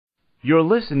You're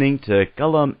listening to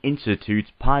Qalam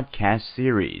Institute's podcast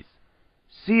series,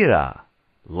 Seerah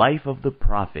Life of the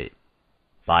Prophet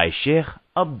by Sheikh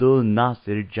Abdul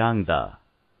Nasir Jangda.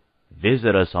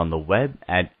 Visit us on the web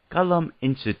at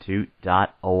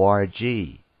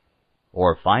qalaminstitute.org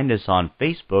or find us on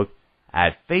Facebook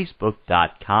at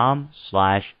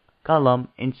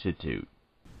facebook.com/qalaminstitute.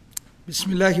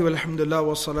 Bismillahi walhamdulillah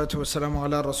wa salatu wa salamu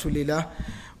ala rasulillah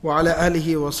wa ala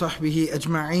alihi wa sahbihi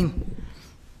ajma'een.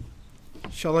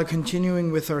 Inshallah,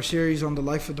 continuing with our series on the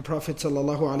life of the Prophet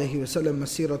sallallahu alayhi wasallam,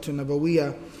 Masiratu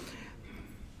Nabawiyya.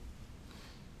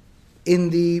 In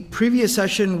the previous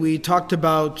session, we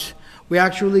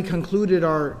actually concluded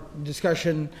our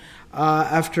discussion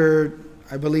after,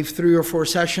 I believe, 3 or 4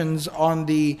 sessions on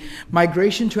the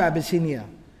migration to Abyssinia,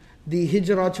 the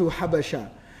hijrah to Habasha,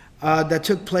 that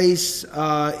took place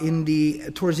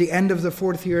towards the end of the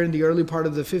 4th year and the early part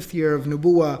of the 5th year of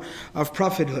Nubuwah, of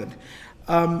prophethood.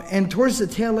 And towards the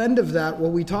tail end of that,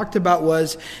 what we talked about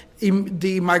was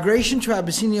the migration to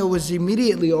Abyssinia was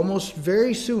immediately, almost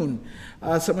very soon.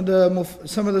 Some of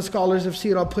the scholars of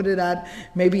Seerah put it at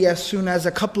maybe as soon as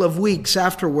a couple of weeks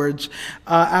afterwards,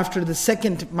 after the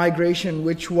second migration,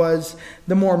 which was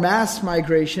the more mass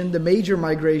migration, the major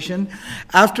migration.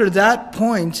 After that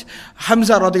point,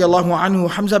 Hamza radiallahu anhu,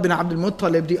 Hamza bin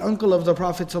Abdullah, the uncle of the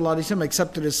Prophet ﷺ,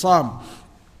 accepted Islam.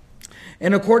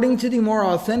 And according to the more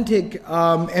authentic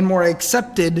and more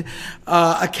accepted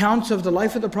accounts of the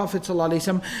life of the Prophet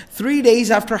ﷺ, 3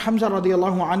 days after Hamza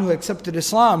radiallahu anhu accepted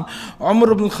Islam,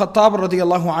 Umar bin Al-Khattab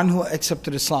radiallahu anhu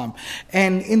accepted Islam.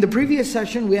 And in the previous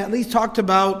session, we at least talked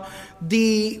about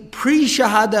the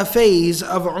pre-shahada phase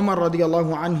of Umar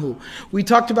radiallahu anhu. We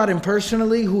talked about him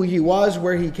personally, who he was,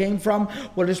 where he came from,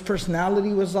 what his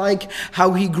personality was like,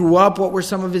 how he grew up, what were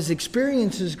some of his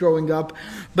experiences growing up.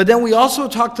 But then we also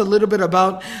talked a little bit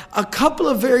about a couple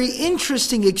of very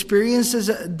interesting experiences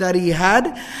that he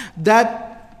had,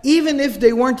 that even if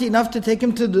they weren't enough to take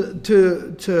him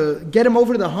to get him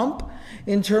over the hump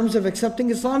in terms of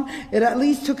accepting Islam, it at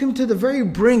least took him to the very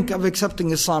brink of accepting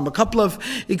Islam. A couple of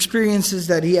experiences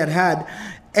that he had.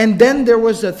 And then there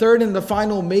was the third and the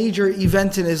final major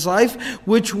event in his life,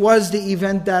 which was the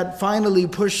event that finally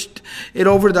pushed it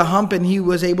over the hump and he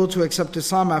was able to accept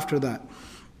Islam after that.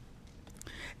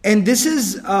 And this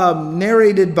is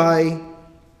narrated by...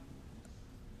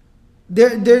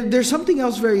 There's something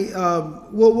else very...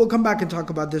 We'll come back and talk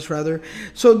about this rather.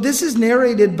 So this is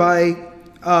narrated by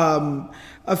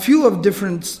a few of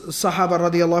different Sahaba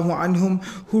radiallahu anhum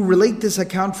who relate this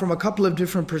account from a couple of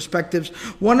different perspectives.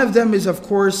 One of them is, of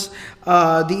course,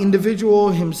 the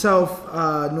individual himself,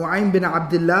 Nuaym bin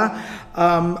Abdullah.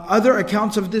 Other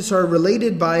accounts of this are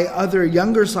related by other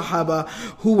younger Sahaba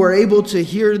who were able to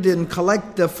hear and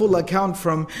collect the full account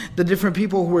from the different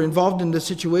people who were involved in the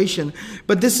situation.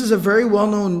 But this is a very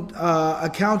well-known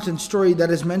account and story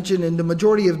that is mentioned in the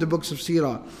majority of the books of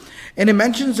Seerah. And it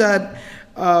mentions that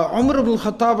Umar bin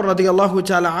Al-Khattab radiallahu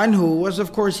ta'ala anhu was,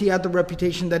 of course, he had the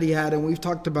reputation that he had, and we've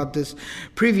talked about this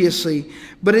previously.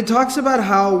 But it talks about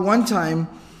how one time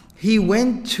he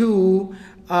went to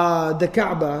the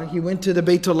Kaaba, he went to the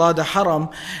Baytullah, the Haram,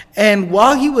 and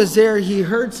while he was there, he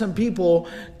heard some people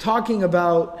talking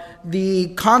about the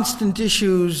constant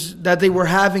issues that they were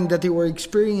having, that they were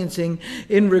experiencing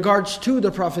in regards to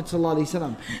the Prophet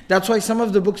ﷺ. That's why some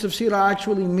of the books of Seerah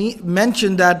actually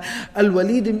mention that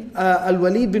Al-Walid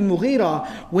bin Mughira,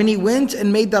 when he went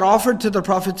and made that offer to the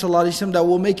Prophet ﷺ, that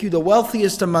will make you the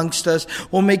wealthiest amongst us,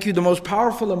 will make you the most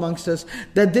powerful amongst us,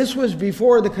 that this was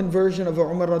before the conversion of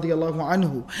Umar radiallahu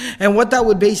anhu. And what that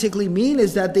would basically mean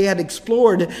is that they had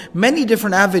explored many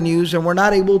different avenues and were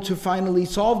not able to finally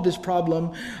solve this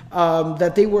problem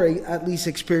that they were at least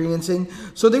experiencing.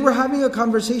 So they were having a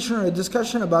conversation or a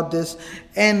discussion about this,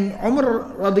 and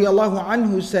Umar radiallahu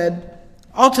anhu said,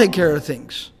 I'll take care of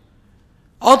things.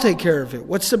 I'll take care of it.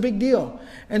 What's the big deal?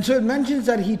 And so it mentions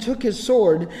that he took his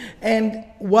sword, and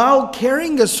while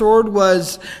carrying a sword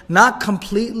was not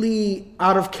completely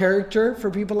out of character for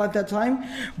people at that time,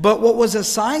 but what was a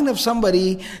sign of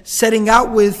somebody setting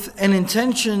out with an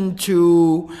intention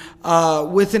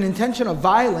of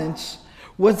violence,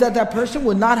 was that person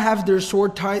would not have their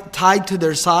sword tied to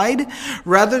their side.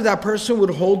 Rather, that person would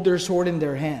hold their sword in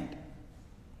their hand.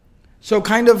 So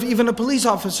kind of even a police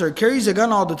officer carries a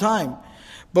gun all the time,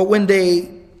 but when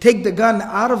they take the gun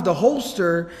out of the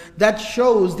holster, that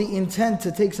shows the intent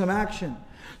to take some action.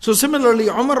 So similarly,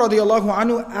 Umar radiallahu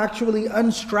anhu actually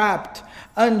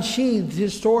unsheathed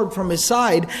his sword from his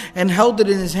side and held it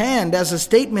in his hand as a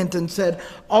statement and said,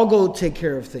 I'll go take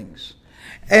care of things.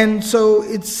 And so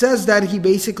it says that he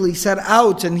basically set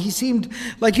out, and he seemed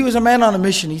like he was a man on a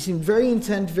mission. He seemed very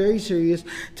intent, very serious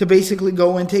to basically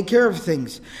go and take care of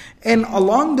things. And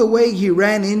along the way, he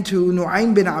ran into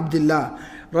Nuaym bin Abdullah,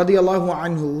 radiallahu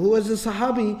anhu, who was a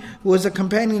Sahabi, who was a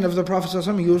companion of the Prophet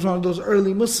ﷺ. He was one of those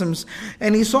early Muslims.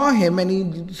 And he saw him, and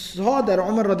he saw that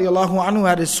Umar radiallahu anhu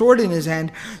had his sword in his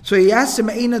hand. So he asked him,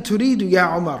 Aina turidu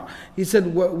ya Umar? He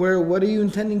said, what are you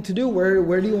intending to do?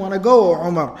 Where do you want to go,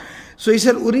 Umar? So he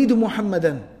said, Uridu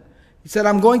Muhammadan. He said,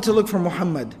 I'm going to look for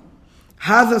Muhammad.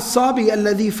 هذا الصبي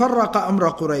الذي فرق أمر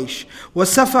قريش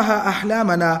وسفه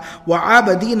أحلامنا وعاب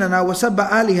ديننا وسب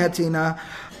آلهتنا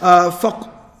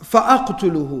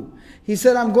فأقتله. He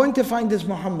said, I'm going to find this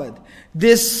Muhammad,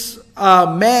 this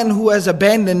man who has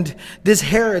abandoned, this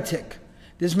heretic,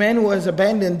 this man who has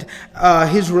abandoned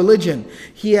his religion.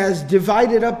 He has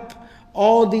divided up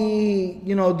all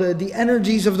the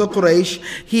energies of the Quraysh.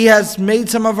 He has made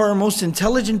some of our most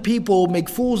intelligent people make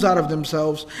fools out of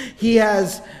themselves. He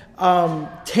has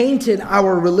tainted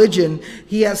our religion.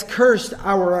 He has cursed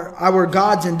our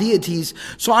gods and deities.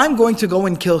 So I'm going to go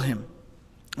and kill him.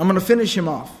 I'm going to finish him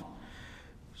off.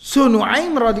 So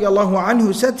Nuaym radiallahu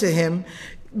anhu said to him,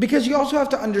 because you also have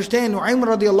to understand, Nuaym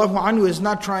radiallahu anhu is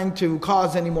not trying to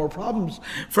cause any more problems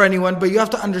for anyone, but you have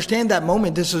to understand that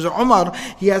moment. This is Umar.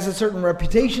 He has a certain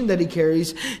reputation that he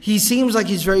carries. He seems like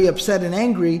he's very upset and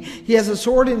angry. He has a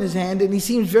sword in his hand, and he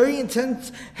seems very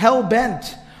intense,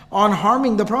 hell-bent on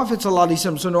harming the Prophet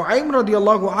ﷺ. So Nuaym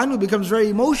radiallahu anhu becomes very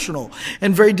emotional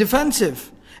and very defensive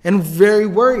and very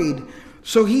worried.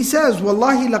 So he says,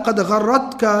 Wallahi laqad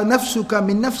gharratka nafsuka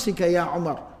min nafsika ya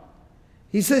Umar.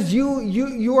 He says,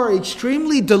 you are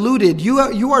extremely deluded. You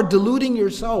are deluding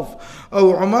yourself,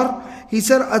 O Umar. He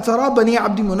said, Atara bani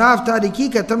Abd Manaf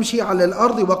tarikika tamshi ala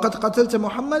al-ardi wa qad qatalta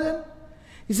Muhammadan.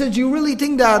 He said, you really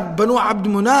think that Banu Abd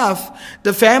Manaf,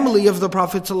 the family of the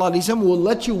Prophet ﷺ, will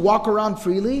let you walk around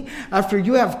freely after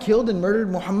you have killed and murdered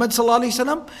Muhammad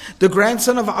ﷺ, the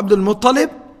grandson of Abdul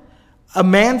Muttalib, a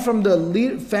man from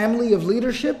the family of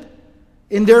leadership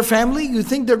in their family? You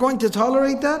think they're going to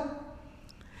tolerate that?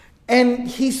 And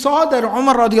he saw that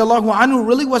Umar radiallahu anhu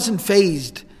really wasn't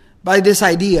fazed by this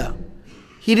idea.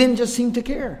 He didn't just seem to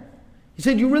care. He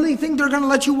said, you really think they're going to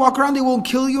let you walk around? They won't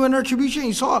kill you in retribution?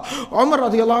 He saw Umar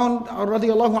radiallahu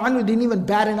anhu didn't even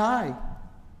bat an eye.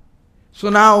 So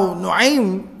now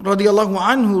Nuaym radiallahu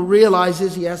anhu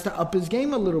realizes he has to up his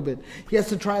game a little bit. He has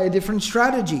to try a different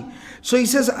strategy. So he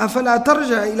says, أَفَلَا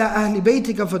تَرْجَعَ إِلَىٰ أَهْلِ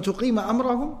بَيْتِكَ فَتُقِيمَ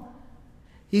أَمْرَهُمْ.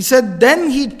 He said, then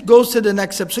he goes to the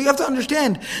next step. So you have to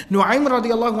understand, Nuaym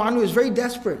radiallahu anhu is very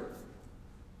desperate.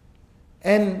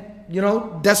 And,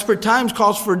 desperate times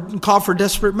call for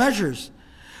desperate measures.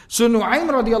 So Nuaym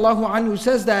radiallahu anhu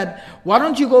says that, why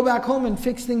don't you go back home and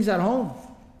fix things at home?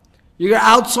 You're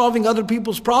out solving other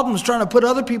people's problems, trying to put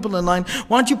other people in line.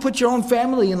 Why don't you put your own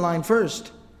family in line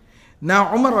first?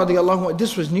 Now Umar radiallahu anhu,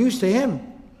 this was news to him.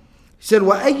 He said,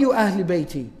 وَأَيُّ أَهْلِ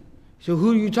بَيْتِي. So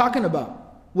who are you talking about?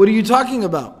 What are you talking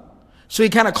about? So he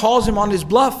kind of calls him on his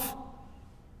bluff.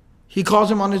 He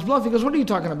calls him on his bluff. He goes, what are you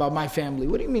talking about, my family?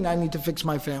 What do you mean I need to fix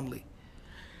my family?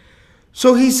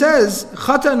 So he says,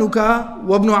 خَتَنُكَ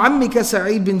وَابْنُ عَمِّكَ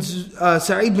Saeed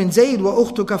bin Zayd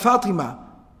وَأُخْتُكَ Fatima.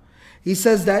 He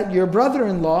says that your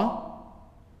brother-in-law,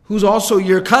 who's also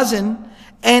your cousin,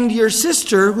 and your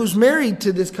sister, who's married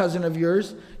to this cousin of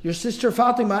yours, your sister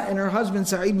Fatima and her husband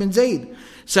Saeed bin Zayd.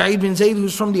 Saeed bin Zayd,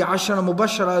 who's from the Ashara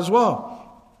Mubashara as well.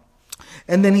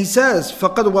 And then he says,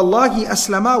 فَقَدْ وَاللَّهِ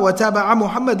أَسْلَمَا وَتَابَعَ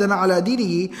مُحَمَّدًا عَلَى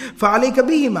دِينِهِ فَعَلَيْكَ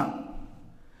بِهِمَا.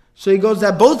 So he goes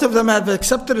that both of them have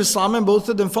accepted Islam and both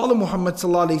of them follow Muhammad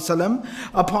ﷺ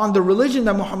upon the religion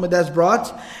that Muhammad has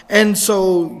brought. And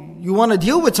so you want to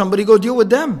deal with somebody, go deal with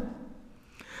them.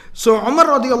 So Umar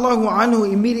radiallahu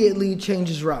anhu immediately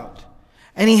changes route.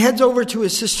 And he heads over to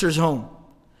his sister's home.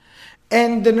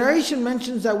 And the narration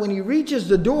mentions that when he reaches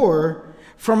the door,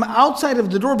 from outside of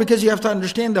the door, because you have to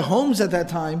understand the homes at that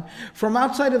time, from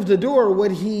outside of the door, what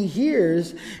he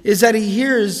hears is that he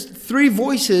hears three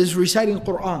voices reciting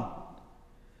Quran.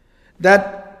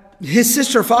 That his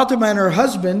sister Fatima and her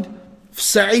husband,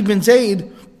 Saeed bin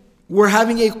Zayd, were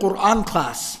having a Quran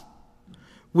class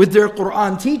with their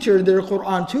Quran teacher, their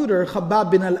Quran tutor, Khabbab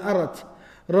bin al-Aratt,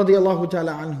 radiallahu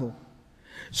ta'ala anhu.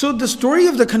 So the story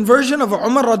of the conversion of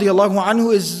Umar radiallahu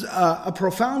anhu is a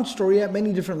profound story at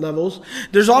many different levels.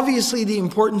 There's obviously the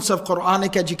importance of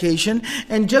Quranic education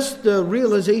and just the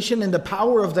realization and the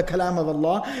power of the kalam of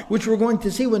Allah, which we're going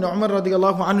to see when Umar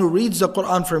radiallahu anhu reads the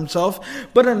Quran for himself.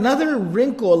 But another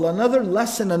wrinkle, another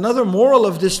lesson, another moral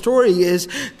of this story is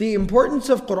the importance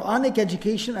of Quranic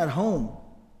education at home.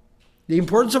 The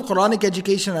importance of Quranic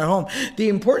education at home. The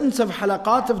importance of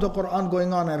halaqat of the Quran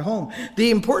going on at home.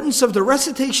 The importance of the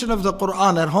recitation of the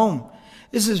Quran at home.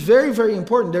 This is very, very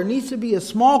important. There needs to be a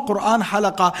small Quran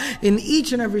halaqah in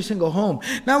each and every single home.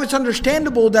 Now it's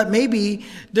understandable that maybe,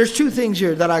 there's two things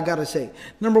here that I gotta say.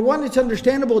 Number one, it's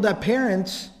understandable that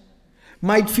parents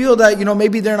might feel that,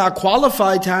 maybe they're not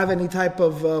qualified to have any type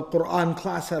of Quran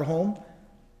class at home.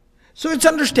 So it's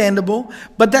understandable,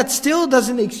 but that still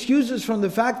doesn't excuse us from the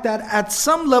fact that at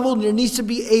some level there needs to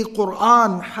be a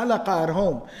Quran halaqah at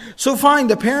home. So fine,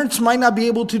 the parents might not be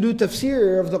able to do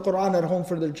tafsir of the Quran at home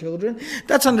for their children.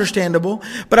 That's understandable.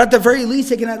 But at the very least,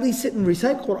 they can at least sit and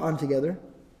recite Quran together.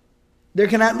 There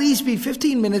can at least be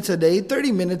 15 minutes a day,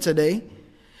 30 minutes a day,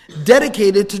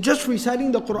 dedicated to just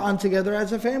reciting the Quran together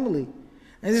as a family.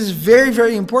 And this is very,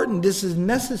 very important. This is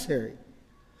necessary.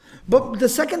 But the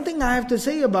second thing I have to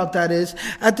say about that is,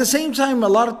 at the same time,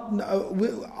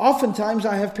 oftentimes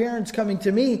I have parents coming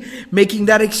to me making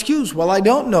that excuse. Well, I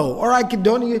don't know, or I can't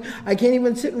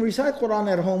even sit and recite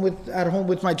Quran at home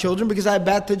with my children because I have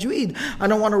bad tajweed. I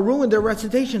don't want to ruin their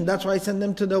recitation. That's why I send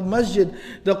them to the masjid,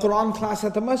 the Quran class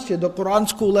at the masjid, the Quran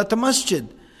school at the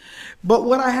masjid. But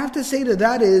what I have to say to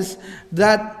that is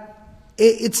that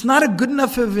it's not a good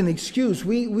enough of an excuse.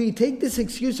 We take this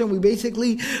excuse and we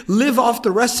basically live off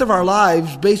the rest of our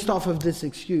lives based off of this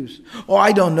excuse. Oh,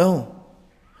 I don't know.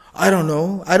 I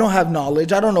don't have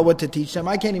knowledge. I don't know what to teach them.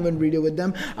 I can't even read it with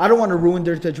them. I don't want to ruin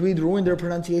their tajweed, ruin their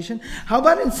pronunciation. How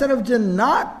about instead of just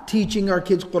not teaching our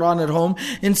kids Quran at home,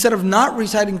 instead of not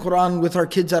reciting Quran with our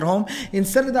kids at home,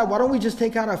 instead of that, why don't we just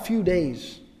take out a few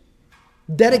days,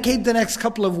 dedicate the next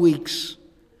couple of weeks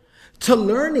to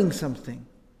learning something,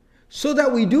 so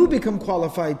that we do become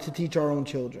qualified to teach our own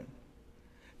children.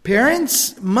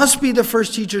 Parents must be the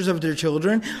first teachers of their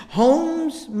children.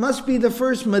 Homes must be the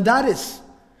first madaris,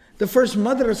 the first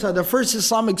madrasa, the first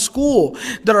Islamic school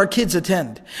that our kids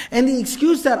attend. And the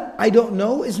excuse that I don't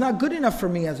know is not good enough for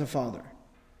me as a father.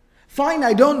 Fine,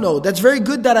 I don't know. That's very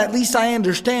good that at least I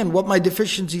understand what my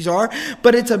deficiencies are,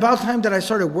 but it's about time that I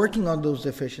started working on those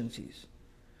deficiencies.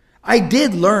 I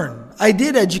did learn. I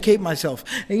did educate myself.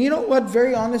 And you know what,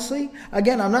 very honestly,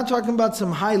 again, I'm not talking about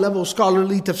some high-level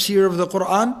scholarly tafsir of the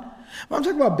Quran. I'm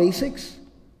talking about basics.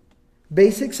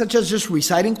 Basics such as just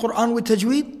reciting Quran with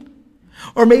tajweed.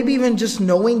 Or maybe even just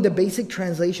knowing the basic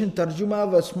translation, tarjuma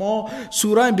of a small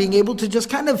surah, and being able to just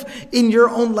kind of, in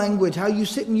your own language, how you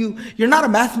sit and you're not a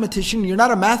mathematician, you're not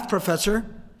a math professor,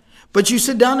 but you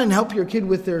sit down and help your kid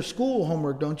with their school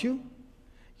homework, don't you?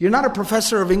 You're not a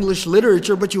professor of English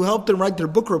literature, but you help them write their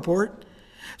book report.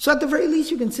 So at the very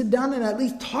least, you can sit down and at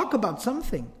least talk about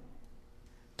something.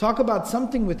 Talk about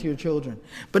something with your children.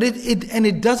 But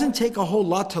it doesn't take a whole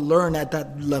lot to learn at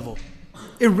that level.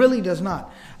 It really does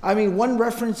not. I mean, one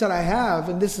reference that I have,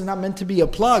 and this is not meant to be a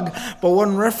plug, but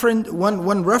one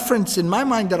reference in my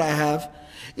mind that I have,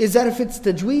 is that if it's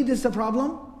tajweed is the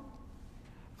problem,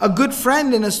 a good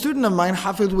friend and a student of mine,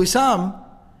 Hafiz Wissam,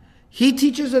 he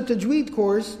teaches a tajweed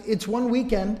course. It's one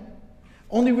weekend.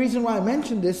 Only reason why I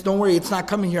mentioned this, don't worry, it's not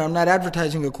coming here. I'm not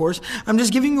advertising a course. I'm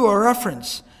just giving you a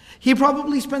reference. He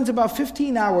probably spends about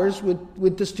 15 hours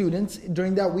with the students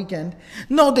during that weekend.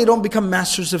 No, they don't become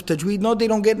masters of tajweed. No, they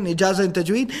don't get an ijazah in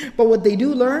tajweed. But what they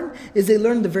do learn is they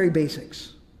learn the very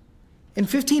basics. In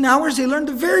 15 hours, they learn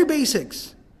the very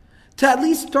basics. To at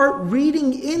least start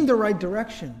reading in the right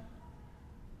direction.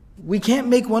 We can't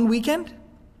make one weekend.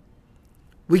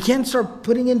 We can't start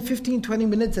putting in 15, 20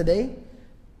 minutes a day,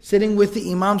 sitting with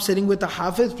the imam, sitting with the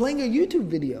hafiz, playing a YouTube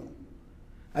video.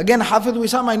 Again, Hafiz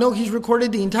Wissam, I know he's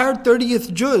recorded the entire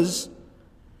 30th juz,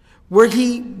 where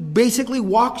he basically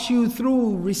walks you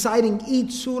through reciting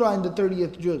each surah in the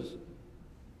 30th juz.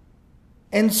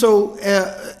 And so,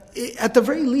 at the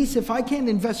very least, if I can't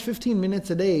invest 15 minutes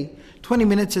a day, 20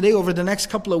 minutes a day over the next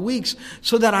couple of weeks,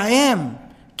 so that I am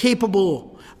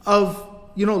capable of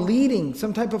leading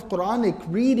some type of Quranic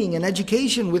reading and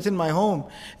education within my home,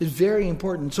 is very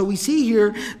important. So we see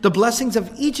here the blessings of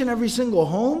each and every single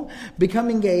home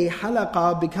becoming a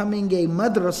halaqah, becoming a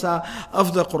madrasa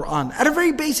of the Quran at a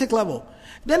very basic level.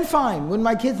 Then fine, when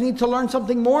my kids need to learn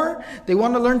something more, they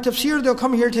want to learn tafsir, they'll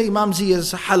come here to Imam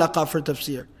Zia's halaqah for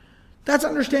tafsir. That's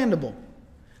understandable.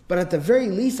 But at the very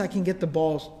least, I can get the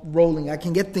ball rolling. I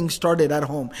can get things started at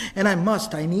home. And I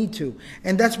need to.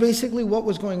 And that's basically what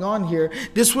was going on here.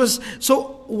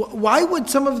 Why would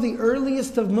some of the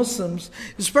earliest of Muslims,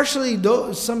 especially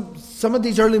some of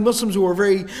these early Muslims who were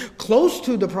very close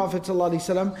to the Prophet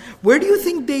ﷺ, where do you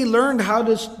think they learned how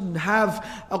to have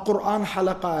a Quran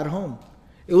halaqah at home?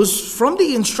 It was from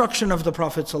the instruction of the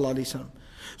Prophet ﷺ.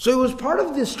 So it was part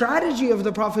of the strategy of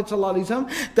the Prophet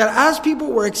ﷺ that as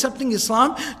people were accepting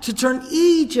Islam, to turn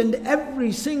each and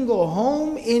every single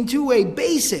home into a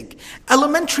basic,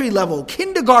 elementary level,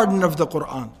 kindergarten of the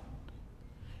Quran.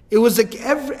 It was like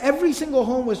every single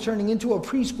home was turning into a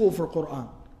preschool for Quran,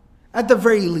 at the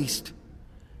very least,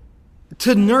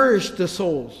 to nourish the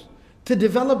souls, to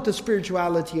develop the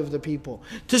spirituality of the people,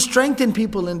 to strengthen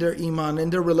people in their iman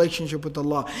and their relationship with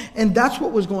Allah. And that's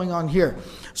what was going on here.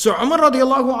 So Umar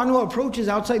radiallahu anhu approaches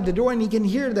outside the door and he can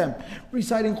hear them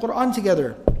reciting Quran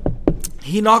together.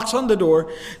 He knocks on the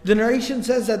door. The narration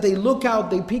says that they look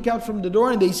out, they peek out from the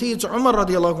door and they see it's Umar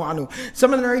radiallahu anhu.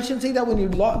 Some of the narrations say that when he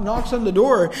knocks on the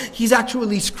door, he's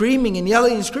actually screaming and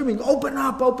yelling and screaming, open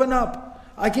up, open up.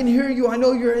 I can hear you, I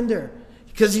know you're in there.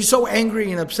 Because he's so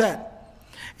angry and upset.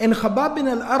 And Khabbab bin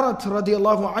al-Aratt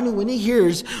radiallahu anhu, when he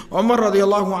hears Umar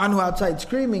radiallahu anhu outside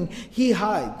screaming, he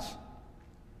hides.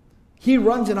 He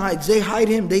runs and hides. They hide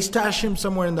him, they stash him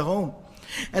somewhere in the home.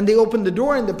 And they open the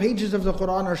door and the pages of the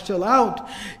Quran are still out.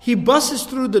 He busts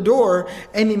through the door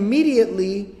and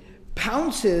immediately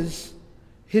pounces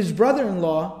his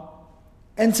brother-in-law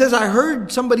and says, I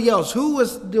heard somebody else. Who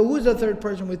was the third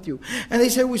person with you? And they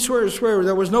say, we swear,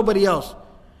 there was nobody else.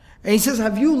 And he says,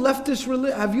 have you left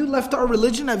our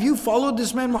religion? Have you followed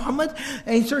this man Muhammad?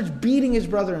 And he starts beating his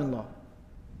brother-in-law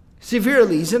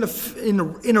severely. He's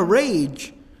in a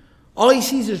rage. All he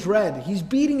sees is red. He's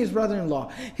beating his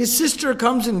brother-in-law. His sister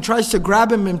comes and tries to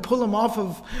grab him and pull him off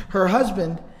of her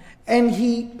husband. And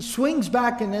he swings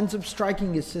back and ends up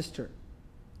striking his sister.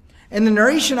 And the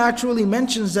narration actually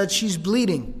mentions that she's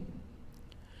bleeding.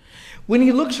 When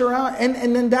he looks around,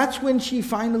 and then that's when she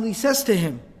finally says to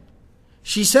him,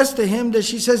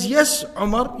 yes,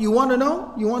 Umar, you want to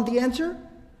know? You want the answer?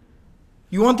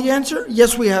 You want the answer?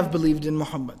 Yes, we have believed in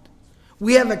Muhammad.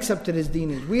 We have accepted his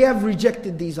deen. We have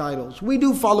rejected these idols. We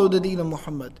do follow the deen of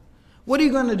Muhammad. What are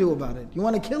you going to do about it? You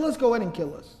want to kill us? Go ahead and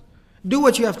kill us. Do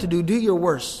what you have to do. Do your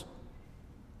worst.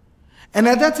 And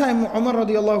at that time, Umar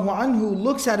radiallahu anhu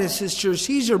looks at his sister,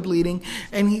 sees her bleeding,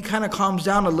 and he kind of calms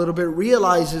down a little bit,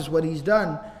 realizes what he's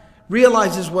done,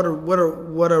 realizes what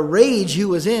a rage he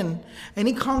was in, and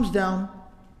he calms down.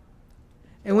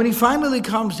 And when he finally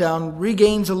calms down,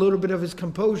 regains a little bit of his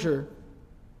composure,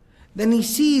 then he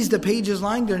sees the pages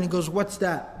lying there and he goes, what's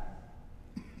that?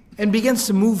 And begins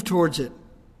to move towards it.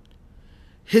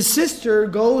 His sister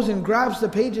goes and grabs the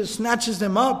pages, snatches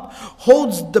them up,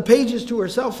 holds the pages to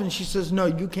herself, and she says, no,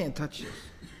 you can't touch this.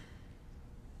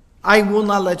 I will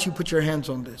not let you put your hands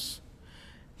on this.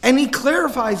 And he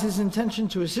clarifies his intention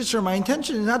to his sister. My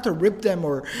intention is not to rip them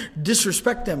or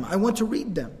disrespect them. I want to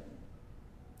read them.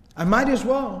 I might as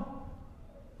well.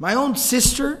 My own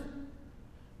sister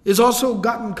is also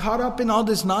gotten caught up in all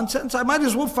this nonsense. I might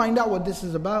as well find out what this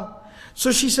is about.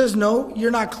 So she says, no,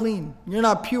 you're not clean. You're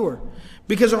not pure.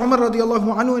 Because Umar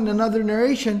radiallahu anhu, in another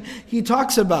narration, he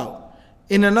talks about,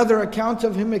 in another account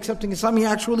of him accepting Islam, he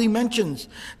actually mentions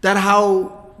that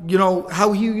how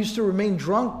he used to remain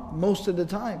drunk most of the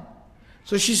time.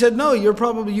 So she said, no, you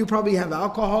probably have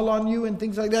alcohol on you and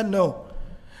things like that. No.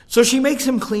 So she makes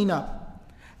him clean up.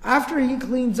 After he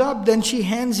cleans up, then she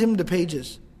hands him the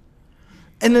pages.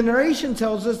 And the narration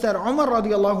tells us that Umar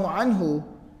radiallahu anhu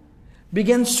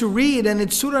begins to read, and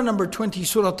it's surah number 20,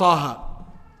 surah Taha.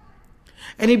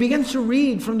 And he begins to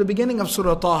read from the beginning of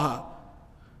surah Taha.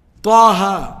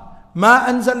 Taha, ma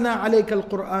anzalna alayka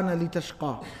al-Qur'ana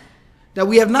litashqa. That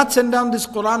we have not sent down this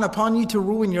Quran upon you to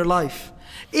ruin your life.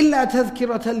 إِلَّا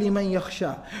تَذْكِرَةً لِمَنْ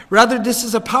يَخْشَى. Rather, this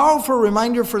is a powerful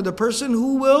reminder for the person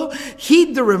who will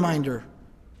heed the reminder.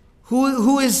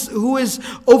 Who is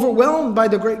overwhelmed by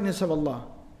the greatness of Allah.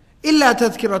 إِلَّا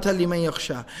تَذْكِرَةً لِمَنْ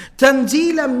يَخْشَى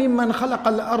تَنْزِيلًا مِمَّنْ خَلَقَ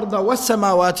الْأَرْضَ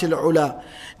وَالسَّمَاوَاتِ الْعُلَى.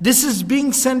 This is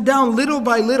being sent down little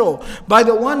by little by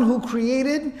the one who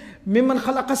created مِمَّنْ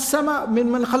خَلَقَ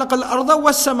الْأَرْضَ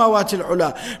وَالسَّمَاوَاتِ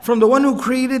الْعُلَى. From the one who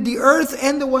created the earth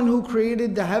and the one who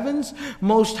created the heavens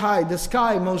most high, the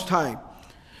sky most high.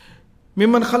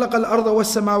 ممن خلق الأرض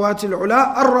والسماوات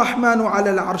العلا الرحمن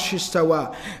على العرش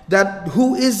استوى. That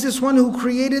who is this one who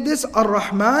created this?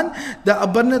 Ar-Rahman, the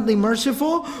abundantly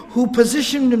merciful, who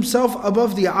positioned himself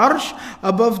above the arsh,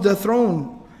 above the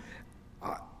throne.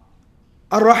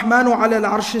 الرحمن على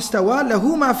العرش استوى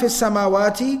له ما في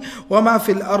السماوات وما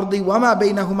في الأرض وما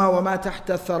بينهما وما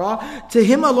تحت الثرى. To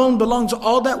him alone belongs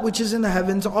all that which is in the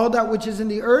heavens, all that which is in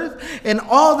the earth, and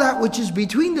all that which is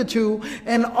between the two,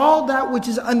 and all that which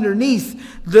is underneath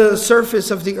the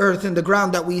surface of the earth and the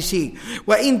ground that we see.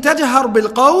 وَإِن تَجْهَرْ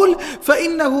بِالْقَوْلِ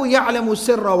فَإِنَّهُ يَعْلَمُ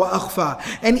السِّرَّ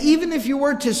وَأَخْفَى. And even if you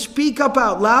were to speak up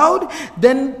out loud,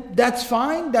 then that's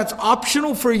fine, that's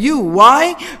optional for you.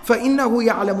 Why? فَإِنَّهُ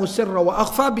يَعْلَمُ السِّرَّ وَأَخْفَى.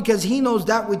 akhfa, because He knows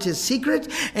that which is secret,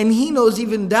 and He knows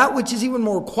even that which is even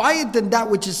more quiet than that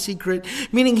which is secret.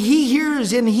 Meaning He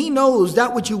hears and He knows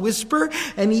that which you whisper,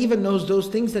 and He even knows those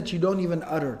things that you don't even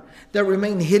utter, that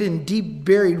remain hidden, deep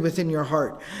buried within your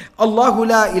heart. Allahu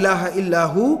la ilaha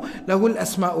illahu lahul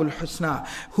asma'ul husna.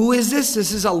 Who is this?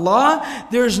 This is Allah.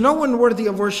 There is no one worthy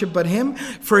of worship but Him.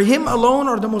 For Him alone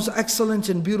are the most excellent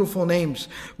and beautiful names.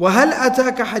 وَهَلْ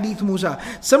أَتَاكَ حَدِيثُ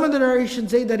مُوسَى. Some of the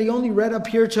narrations say that he only read up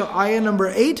here to ayah number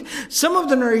 8. Some of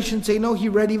the narrations say no, he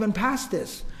read even past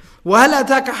this. وَهَلْ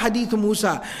أَتَاكَ حَدِيثُ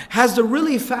مُوسَى. Has the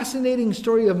really fascinating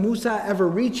story of Musa ever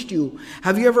reached you?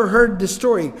 Have you ever heard this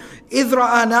story? إِذْ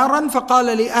رَأَى نَارًا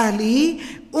فَقَالَ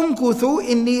لِأَهْلِهِ أُمْكُثُوا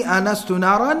إِنِّي آنَسْتُ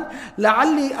نَارًا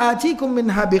لَعَلِّي آتِيكُم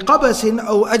مِّنْهَا بِقَبَسٍ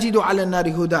أَوْ أَجِدُ عَلَى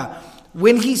النَّارِ هُدًى.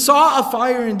 When he saw a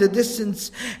fire in the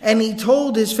distance and he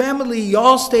told his family,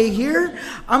 y'all stay here,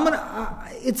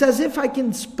 it's as if I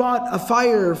can spot a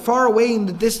fire far away in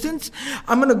the distance.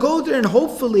 I'm going to go there and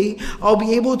hopefully I'll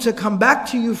be able to come back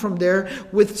to you from there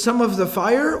with some of the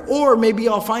fire, or maybe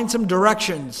I'll find some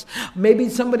directions. Maybe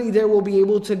somebody there will be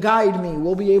able to guide me,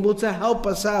 will be able to help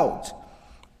us out.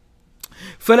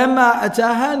 فَلَمَّا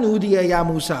أَتَاهَا نُودِيَ يَا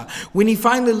مُوسَى. When he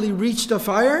finally reached the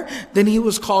fire, then he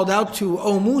was called out to,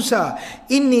 O Musa,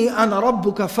 إِنِّي أَنَا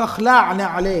رَبُّكَ فَخْلَعْنَا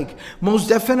عَلَيْكَ. Most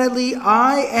definitely,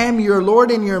 I am your Lord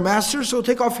and your Master, so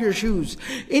take off your shoes.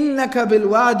 إِنَّكَ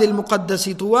بِالْوَادِ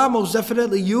الْمُقَدَّسِ طُوَى. Most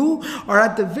definitely you are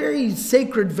at the very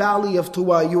sacred valley of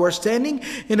Tuwa. You are standing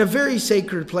in a very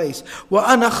sacred place.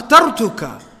 وَأَنَا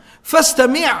اخْتَرْتُكَ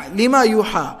فَاسْتَمِعْ لِمَا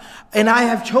يُوحَى. And I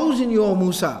have chosen you, O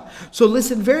Musa. So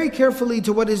listen very carefully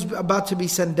to what is about to be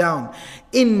sent down.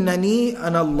 إِنَّنِي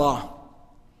أَنَا اللَّهُ.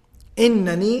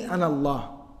 إِنَّنِي أَنَا اللَّهُ.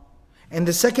 And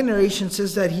the second narration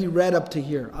says that he read up to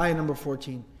here, ayah number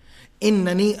 14.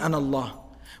 إِنَّنِي أَنَا اللَّهُ.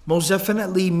 Most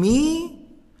definitely me,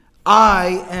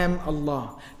 I am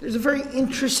Allah. There's a very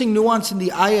interesting nuance in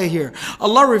the ayah here.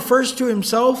 Allah refers to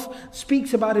Himself,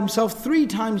 speaks about Himself 3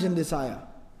 times in this ayah.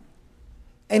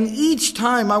 And each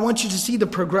time I want you to see the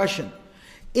progression.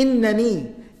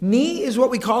 Innani. Ni is what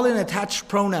we call an attached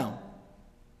pronoun.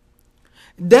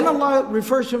 Then Allah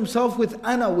refers to Himself with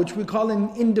ana, which we call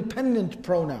an independent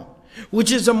pronoun,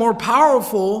 which is more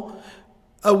powerful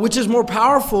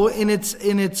in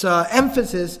its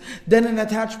emphasis than an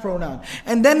attached pronoun.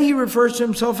 And then He refers to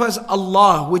Himself as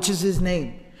Allah, which is His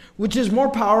name, which is more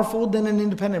powerful than an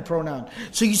independent pronoun.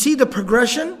 So you see the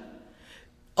progression.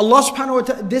 Allah subhanahu wa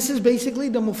ta'ala, this is basically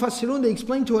the Mufassirun, they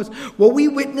explain to us what we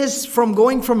witness from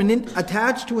going from an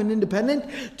attached to an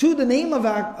independent to the name of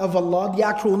Allah, the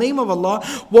actual name of Allah.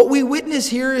 What we witness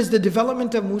here is the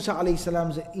development of Musa alayhi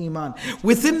salam's iman.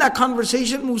 Within that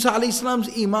conversation, Musa alayhi salam's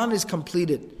iman is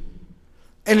completed.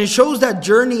 And it shows that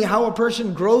journey, how a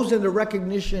person grows in the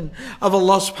recognition of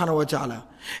Allah subhanahu wa ta'ala.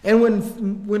 And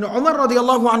when Umar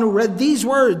radiallahu anhu read these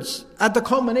words at the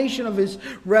culmination of his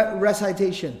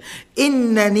recitation,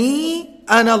 Innani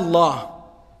ana Allah.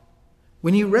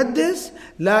 When he read this,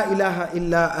 La ilaha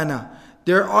illa ana.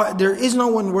 There is no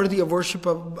one worthy of worship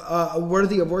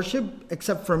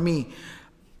except for me.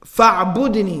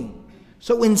 Fa'budni.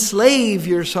 So enslave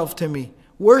yourself to me.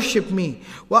 Worship me.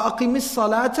 وَأَقِمِ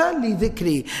الصَّلَاةَ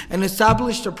لِذِكْرِي. And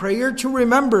establish a prayer to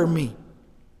remember me.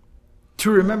 To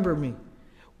remember me.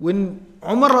 When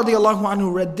Umar radiallahu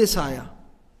anhu read this ayah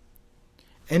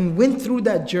and went through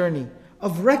that journey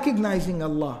of recognizing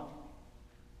Allah,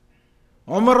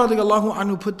 Umar radiallahu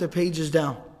anhu put the pages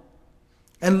down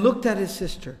and looked at his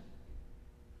sister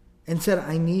and said,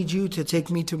 I need you to take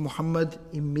me to Muhammad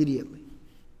immediately.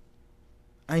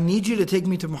 I need you to take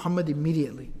me to Muhammad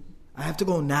immediately. I have to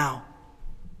go now.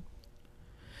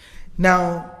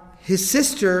 Now, his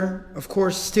sister, of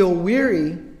course, still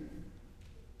weary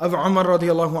of Umar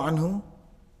radiallahu anhu,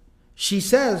 she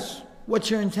says, what's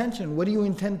your intention? What do you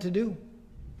intend to do?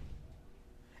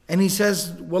 And he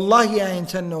says, Wallahi, I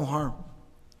intend no harm.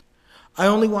 I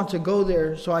only want to go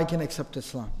there so I can accept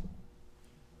Islam.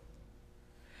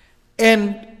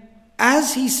 And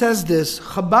as he says this,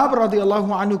 Khabbab radiallahu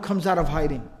anhu comes out of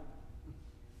hiding.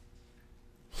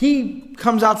 He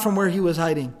comes out from where he was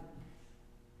hiding.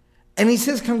 And he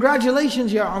says,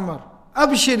 congratulations, Ya Umar.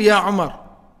 Abshir, Ya Umar.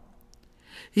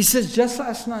 He says, just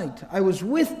last night, I was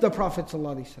with the Prophet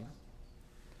ﷺ.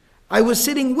 I was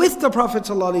sitting with the Prophet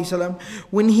ﷺ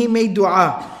when he made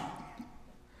dua.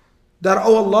 That,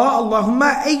 oh Allah,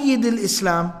 Allahumma ayyid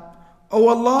al-Islam. Oh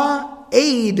Allah,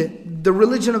 aid the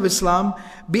religion of Islam.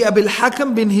 Bi Abil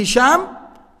Hakam bin Hisham.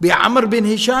 Bi Amr bin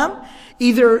Hisham.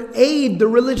 Either aid the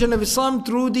religion of Islam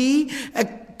through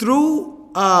Abu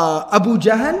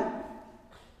Jahl,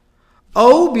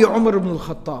 or bi Umar bin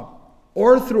Al-Khattab,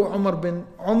 or through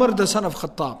Umar the son of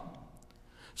Khattab.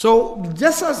 So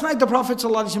just last night the Prophet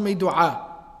ﷺ made dua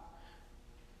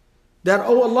that,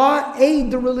 oh Allah, aid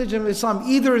the religion of Islam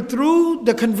either through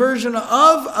the conversion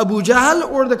of Abu Jahl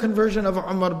or the conversion of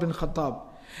Umar bin Al-Khattab.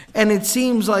 And it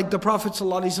seems like the Prophet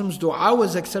ﷺ's dua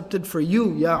was accepted for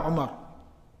you, Ya Umar.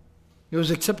 It was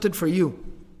accepted for you.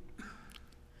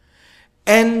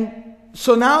 And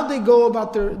so now they go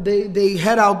about they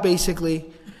head out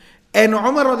basically. And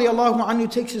Umar radiallahu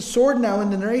anhu takes his sword now,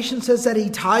 and the narration says that he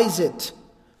ties it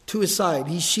to his side.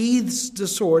 He sheathes the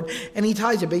sword and he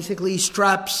ties it. Basically he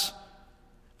straps,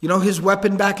 his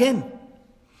weapon back in.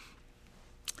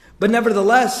 But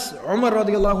nevertheless, Umar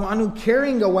radiallahu anhu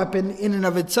carrying a weapon in and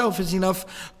of itself is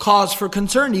enough cause for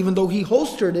concern. Even though he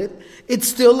holstered it, it's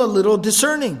still a little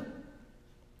discerning.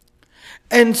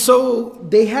 And so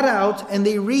they head out and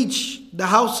they reach the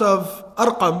house of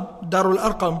Arqam, Darul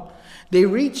Arqam. They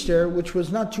reach there, which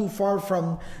was not too far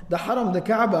from the Haram, the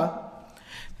Kaaba.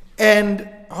 And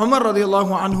Umar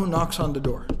radiallahu anhu knocks on the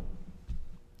door.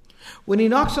 When he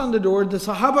knocks on the door, the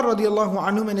Sahaba radiallahu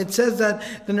anhum, and it says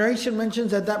that, the narration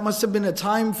mentions that must have been a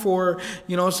time for,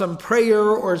 some prayer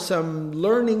or some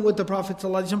learning with the Prophet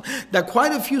ﷺ, that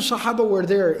quite a few Sahaba were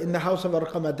there in the house of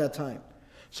Arqam at that time.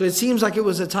 So it seems like it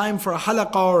was a time for a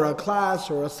halaqah or a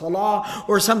class or a salah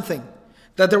or something,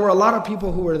 that there were a lot of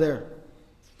people who were there.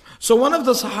 So one of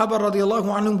the Sahaba radiallahu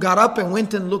anhum got up and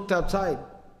went and looked outside.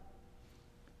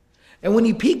 And when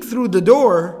he peeked through the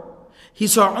door, he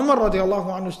saw Umar radiallahu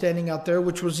anhu standing out there,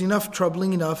 which was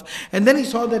troubling enough. And then he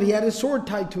saw that he had his sword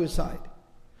tied to his side.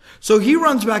 So he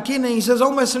runs back in and he says,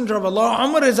 "O Messenger of Allah,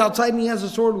 Umar is outside and he has a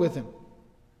sword with him."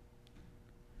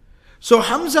 So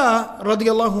Hamza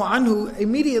radiallahu anhu,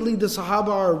 immediately the Sahaba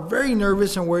are very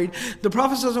nervous and worried. The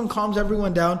Prophet ﷺ calms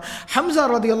everyone down. Hamza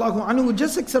radiallahu anhu, who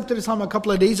just accepted Islam a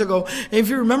couple of days ago. And if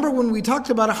you remember when we talked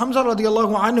about it, Hamza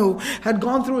radiallahu anhu had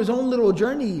gone through his own little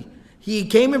journey. He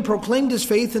came and proclaimed his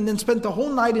faith and then spent the whole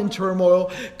night in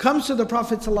turmoil. Comes to the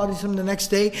Prophet ﷺ the next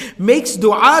day, makes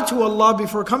dua to Allah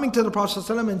before coming to the Prophet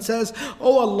ﷺ and says,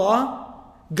 "Oh Allah,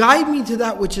 guide me to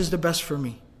that which is the best for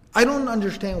me. I don't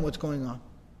understand what's going on.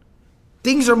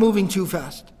 Things are moving too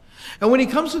fast." And when he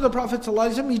comes to the Prophet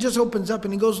ﷺ, he just opens up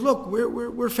and he goes, "Look,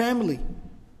 we're family.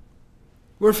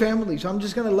 We're family, so I'm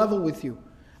just going to level with you.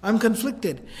 I'm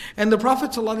conflicted." And the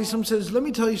Prophet ﷺ says, "Let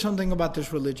me tell you something about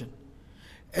this religion."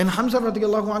 And Hamza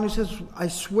radiallahu anhu says, "I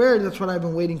swear that's what I've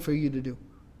been waiting for you to do."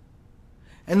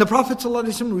 And the Prophet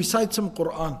ﷺ recites some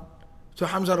Qur'an to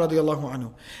Hamza radiallahu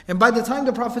anhu. And by the time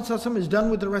the Prophet ﷺ is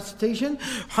done with the recitation,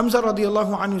 Hamza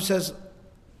radiallahu anhu says,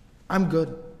 "I'm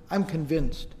good. I'm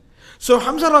convinced." So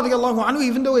Hamza radiallahu anhu,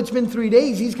 even though it's been 3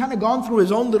 days, he's kind of gone through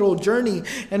his own little journey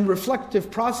and reflective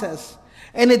process.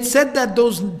 And it's said that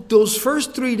those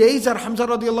first 3 days that Hamza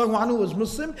radiallahu anhu was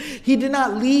Muslim, he did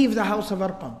not leave the house of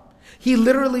Arqam. He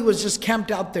literally was just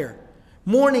camped out there.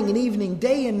 Morning and evening,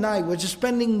 day and night, was just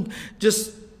spending,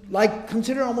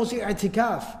 consider almost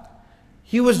i'tikaf.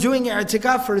 He was doing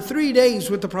i'tikaf for 3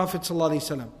 days with the Prophet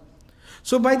ﷺ.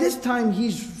 So by this time,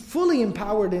 he's fully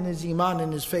empowered in his iman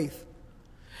and his faith.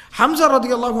 Hamza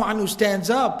radiallahu anhu stands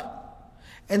up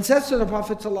and says to the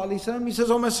Prophet ﷺ, he says,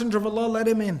 "O Messenger of Allah, let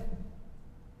him in.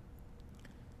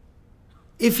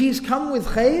 If he's come with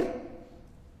khair,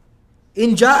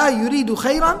 in ja'a yuridu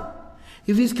khairan,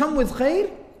 if he's come with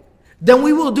khair, then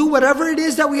we will do whatever it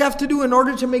is that we have to do in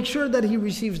order to make sure that he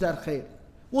receives that khair.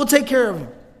 We'll take care of him.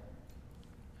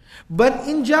 But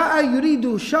in ja'a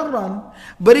yuridu sharran,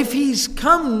 but if he's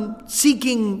come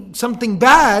seeking something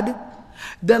bad,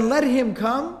 then let him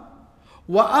come,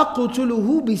 wa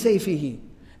aqtuluhu bisayfihi,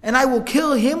 and I will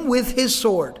kill him with his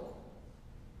sword.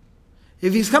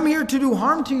 If he's come here to do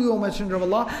harm to you, O Messenger of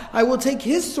Allah, I will take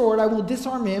his sword, I will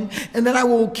disarm him, and then I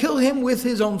will kill him with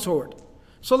his own sword.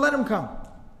 So let him come."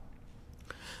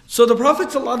 So the Prophet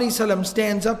ﷺ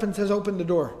stands up and says, "Open the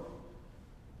door."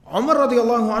 Umar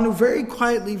radiallahu anhu very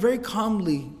quietly, very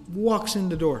calmly walks in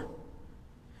the door.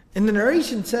 And the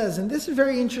narration says, and this is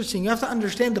very interesting, you have to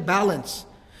understand the balance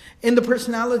in the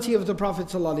personality of the Prophet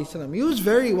ﷺ. He was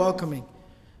very welcoming.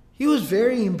 He was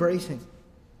very embracing.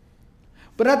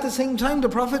 But at the same time, the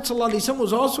Prophet ﷺ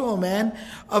was also a man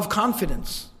of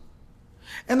confidence.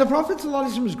 And the Prophet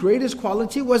ﷺ's greatest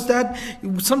quality was that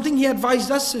something he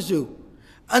advised us to do.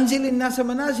 أَنزِلِ النَّاسَ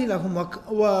مَنَازِلَهُمْ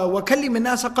وَكَلِّمِ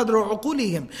النَّاسَ قَدْرَ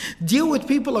عُقُولِهِمْ. Deal with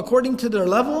people according to their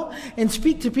level and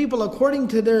speak to people according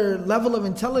to their level of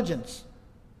intelligence.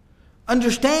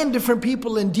 Understand different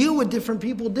people and deal with different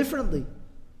people differently.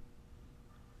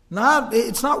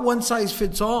 It's not one size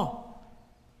fits all.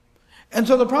 And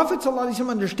so the Prophet ﷺ,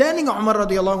 understanding Umar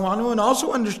radiallahu anhu and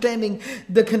also understanding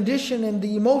the condition and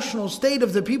the emotional state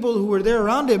of the people who were there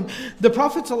around him, the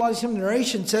Prophet ﷺ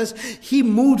narration says he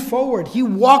moved forward, he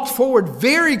walked forward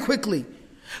very quickly.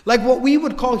 Like what we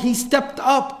would call, he stepped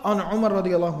up on Umar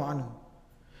radiallahu anhu.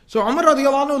 So Umar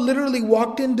radiallahu anhu literally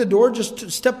walked in the door, just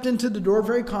stepped into the door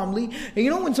very calmly. And you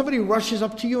know when somebody rushes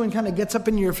up to you and kind of gets up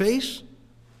in your face?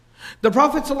 The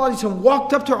Prophet ﷺ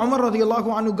walked up to Umar radiallahu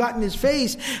anhu, got in his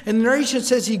face, and the narration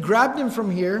says he grabbed him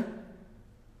from here,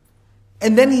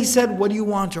 and then he said, "What do you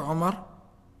want, Umar?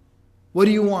 What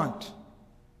do you want?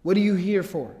 What are you here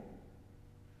for?"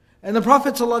 And the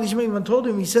Prophet ﷺ even told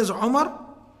him, he says, "Umar,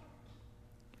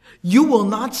 you will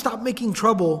not stop making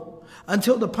trouble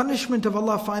until the punishment of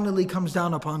Allah finally comes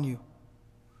down upon you."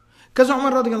 Because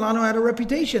Umar radiallahu anhu had a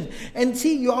reputation. And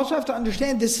see, you also have to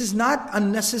understand, this is not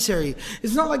unnecessary.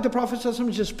 It's not like the Prophet ﷺ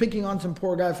is just picking on some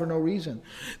poor guy for no reason.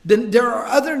 Then there are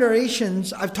other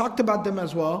narrations, I've talked about them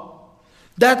as well,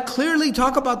 that clearly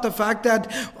talk about the fact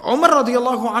that Umar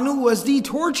radiallahu anhu was the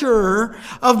torturer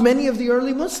of many of the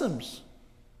early Muslims.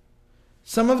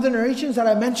 Some of the narrations that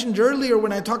I mentioned earlier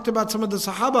when I talked about some of the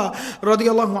Sahaba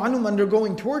radiallahu anhum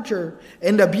undergoing torture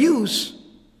and abuse,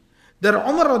 that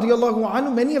Umar radiallahu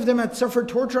anhu, many of them had suffered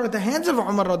torture at the hands of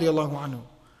Umar radiallahu anhu.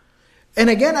 And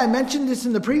again, I mentioned this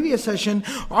in the previous session,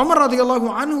 Umar radiallahu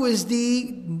anhu is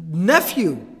the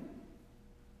nephew.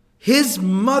 His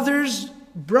mother's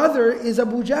brother is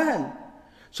Abu Jahl.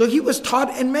 So he was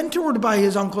taught and mentored by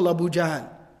his uncle Abu Jahl.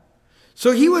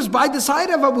 So he was by the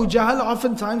side of Abu Jahl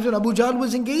oftentimes when Abu Jahl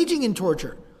was engaging in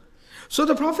torture. So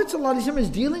the Prophet ﷺ is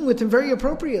dealing with him very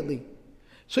appropriately.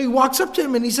 So he walks up to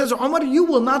him and he says, "Umar, you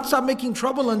will not stop making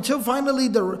trouble until finally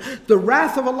the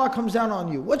wrath of Allah comes down on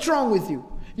you. What's wrong with you?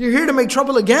 You're here to make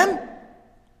trouble again?"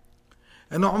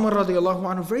 And Umar radiallahu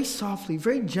anhu, very softly,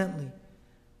 very gently,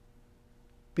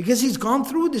 because he's gone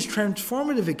through this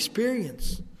transformative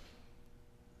experience,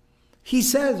 he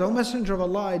says, "O Messenger of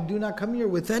Allah, I do not come here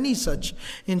with any such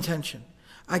intention.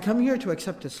 I come here to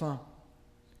accept Islam."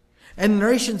 And the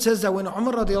narration says that when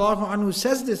Umar radiallahu anhu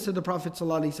says this to the Prophet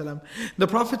ﷺ, the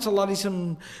Prophet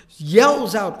ﷺ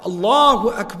yells out, "Allahu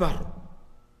Akbar,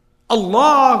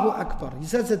 Allahu Akbar." He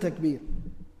says the Takbeer.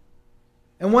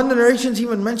 And one of the narrations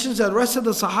even mentions that the rest of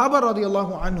the Sahaba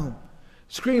radiallahu anhum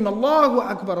scream, "Allahu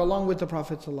Akbar," along with the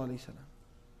Prophet ﷺ.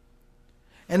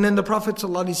 And then the Prophet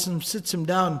ﷺ sits him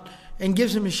down and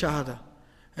gives him his shahada.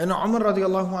 And Umar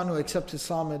radiallahu anhu accepts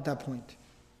Islam at that point.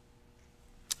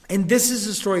 And this is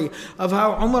the story of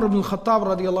how Umar bin Al-Khattab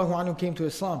radiallahu anhu came to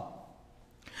Islam.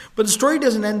 But the story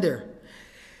doesn't end there.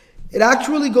 It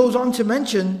actually goes on to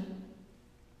mention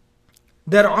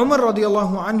that Umar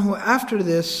radiallahu anhu, after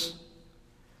this,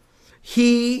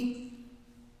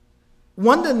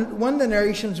 one of the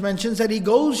narrations mentions that he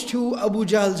goes to Abu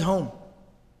Jahl's home.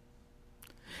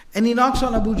 And he knocks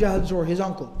on Abu Jahl's door, his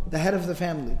uncle, the head of the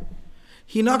family.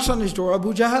 He knocks on his door.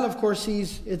 Abu Jahl, of course,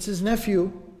 sees it's his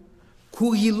nephew,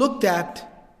 who he looked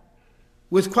at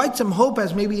with quite some hope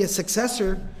as maybe a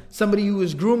successor, somebody who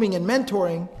was grooming and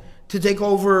mentoring to take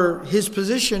over his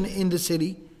position in the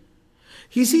city.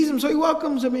 He sees him, so he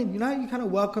welcomes him in. You know how you kind of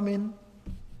welcome in?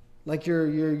 Like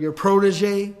your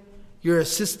protege, your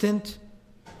assistant,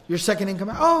 your second in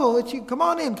command. "Oh, it's you. Come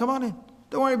on in, come on in.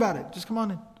 Don't worry about it. Just come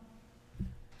on in."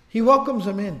 He welcomes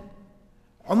him in.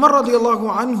 Umar radiallahu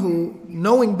anhu,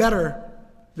 knowing better,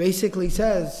 basically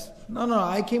says, No,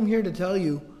 I came here to tell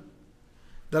you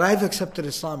that I've accepted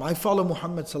Islam. I follow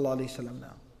Muhammad sallallahu alayhi wasallam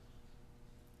now.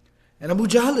 And Abu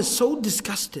Jahl is so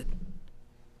disgusted.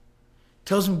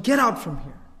 Tells him, "Get out from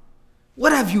here.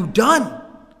 What have you done?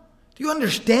 Do you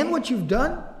understand what you've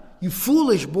done? You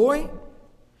foolish boy."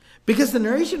 Because the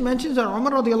narration mentions that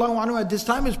Umar radiallahu anhu at this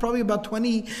time is probably about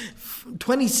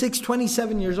 26,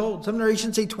 27 years old. Some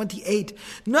narrations say 28.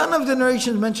 None of the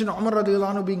narrations mention Umar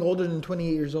radiallahu anhu being older than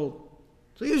 28 years old.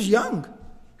 So he was young.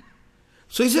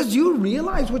 So he says, "Do you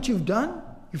realize what you've done?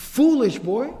 You foolish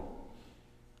boy.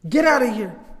 Get out of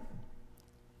here."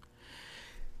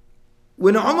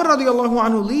 When Umar radiallahu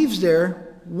anhu leaves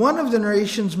there, one of the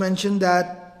narrations mentioned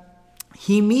that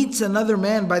he meets another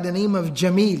man by the name of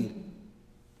Jamil,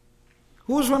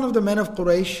 who was one of the men of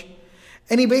Quraysh.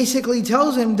 And he basically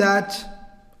tells him that,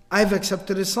 "I've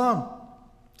accepted Islam.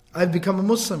 I've become a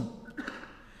Muslim."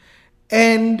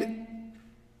 And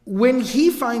when he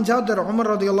finds out that Umar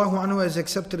radiallahu anhu has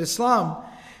accepted Islam,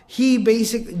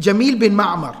 Jamil bin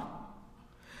Ma'mar,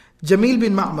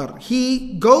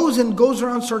 he goes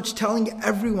around, starts telling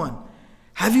everyone,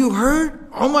 "Have you heard?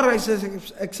 Umar has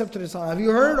accepted Islam. Have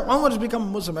you heard? Umar has become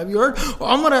a Muslim. Have you heard?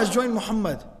 Umar has joined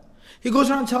Muhammad." He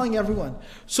goes around telling everyone.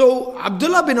 So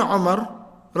Abdullah bin Umar,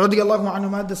 radiallahu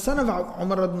anhu, the son of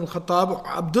Umar bin Al-Khattab,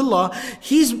 Abdullah,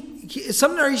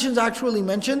 some narrations actually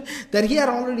mention that he had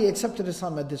already accepted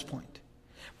Islam at this point.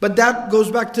 But that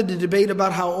goes back to the debate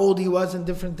about how old he was and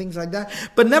different things like that.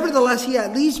 But nevertheless, he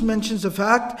at least mentions the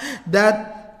fact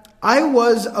that I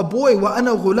was a boy,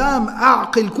 وَأَنَا غُلَامٌ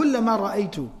أَعْقِلْ كُلَّ مَا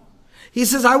رَأَيْتُ. He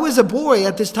says, I was a boy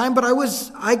at this time, but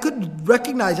I could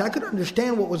recognize, I could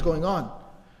understand what was going on.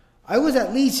 I was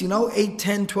at least, 8,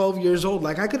 10, 12 years old.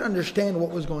 Like I could understand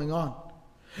what was going on.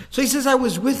 So he says, I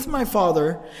was with my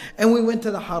father and we went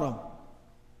to the Haram.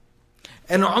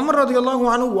 And Umar radiallahu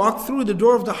anhu walked through the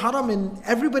door of the Haram, and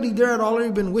everybody there had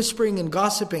already been whispering and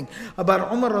gossiping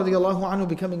about Umar radiallahu anhu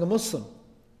becoming a Muslim.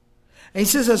 And he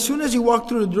says, as soon as he walked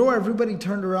through the door, everybody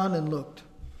turned around and looked.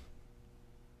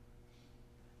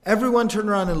 Everyone turned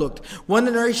around and looked. One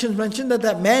of the narrations mentioned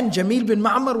that man, Jamil bin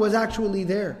Ma'mar, was actually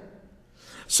there.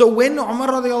 So when Umar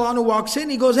radiallahu anhu walks in,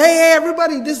 he goes, hey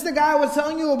everybody, this is the guy I was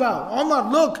telling you about. Umar,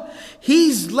 look,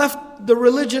 he's left the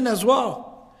religion as well.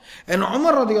 And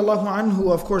Umar radiallahu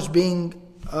anhu, of course, being,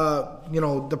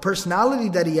 the personality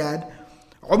that he had,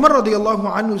 Umar radiallahu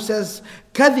anhu says,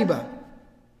 كَذِبَ.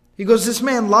 He goes, this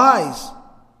man lies.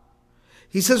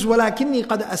 He says, وَلَكِنِّي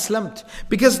قَدْ أَسْلَمْتُ.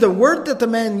 Because the word that the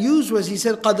man used was, he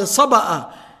said, قَدْ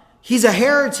صَبَأَ. He's a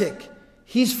heretic.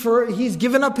 He's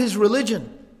given up his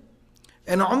religion.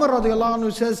 And Umar radiallahu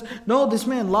anhu says, no, this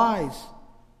man lies.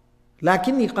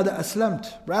 لَكِنِّي قَدْ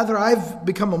أَسْلَمْتُ. Rather, I've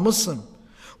become a Muslim.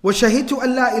 وَشَهِدْتُ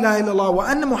أَن لَا إِلَهَ إِلَّا اللَّهُ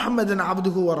وَأَنَّ مُحَمَّدًا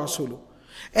عَبْدُهُ وَرَسُولُهُ.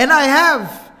 And I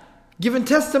have given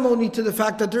testimony to the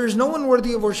fact that there is no one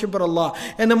worthy of worship but Allah,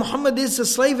 and that Muhammad is the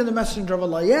slave and the messenger of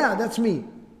Allah. Yeah, that's me.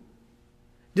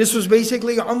 This was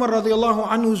basically Umar radiallahu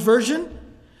anhu's version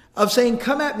of saying,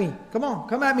 come at me. Come on,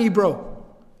 come at me, bro.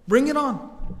 Bring it on.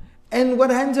 And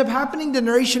what ends up happening, the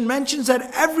narration mentions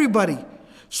that everybody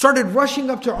started rushing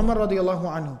up to Umar radiallahu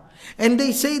anhu. And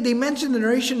the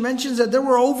narration mentions that there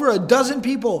were over a dozen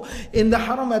people in the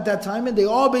Haram at that time, and they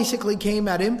all basically came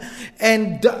at him.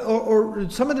 And or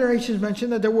some of the narrations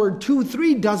mention that there were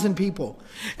 2-3 dozen people.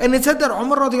 And it said that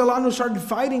Umar radiallahu anhu started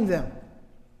fighting them.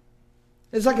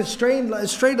 It's like straight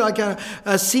like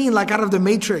a scene like out of the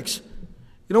Matrix.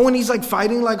 When he's like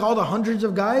fighting like all the hundreds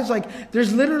of guys, like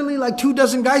there's literally like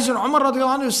 24 guys, and Umar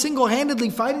radiallahu anhu is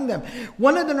single-handedly fighting them.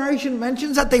 One of the narration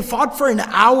mentions that they fought for an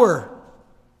hour.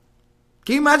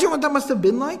 Can you imagine what that must have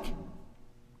been like?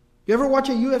 You ever watch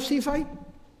a UFC fight?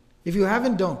 If you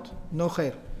haven't, don't. No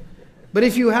khair. But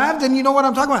if you have, then you know what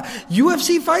I'm talking about.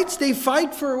 UFC fights, they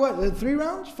fight for what? 3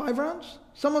 rounds? 5 rounds?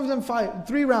 Some of them fight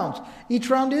 3 rounds. Each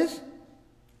round is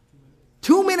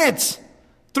 2 minutes.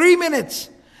 3 minutes.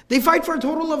 They fight for a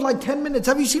total of like 10 minutes.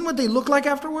 Have you seen what they look like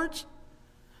afterwards?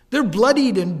 They're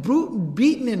bloodied and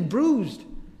beaten and bruised.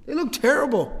 They look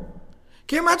terrible.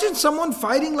 Can you imagine someone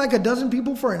fighting like a dozen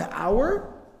people for an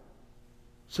hour?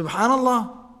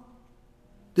 Subhanallah.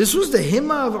 This was the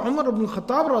himma of Umar bin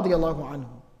Al-Khattab radiallahu anhu.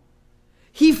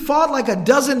 He fought like a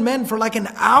dozen men for like an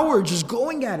hour, just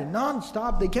going at it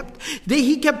non-stop.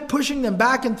 He kept pushing them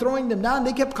back and throwing them down.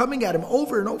 They kept coming at him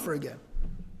over and over again.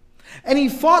 And he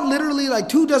fought literally like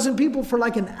 24 people for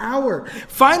like an hour.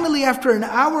 Finally, after an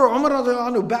hour, Umar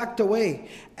radiallahu anhu backed away.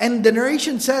 And the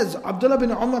narration says, Abdullah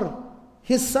bin Umar,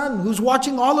 his son, who's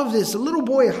watching all of this, a little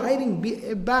boy hiding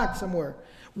back somewhere,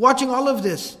 watching all of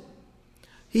this.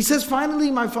 He says,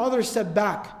 finally, my father stepped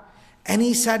back and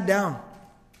he sat down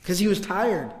because he was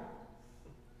tired.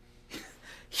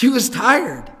 He was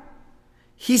tired.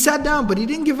 He sat down, but he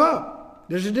didn't give up.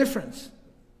 There's a difference.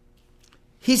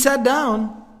 He sat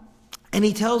down and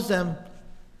he tells them,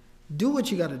 do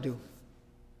what you got to do.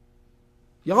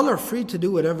 Y'all are free to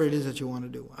do whatever it is that you want to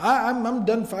do. I'm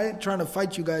done trying to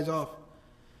fight you guys off.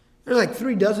 There's like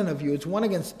 3 dozen of you. It's 1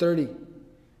 against 30.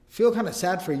 Feel kind of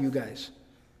sad for you guys.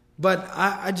 But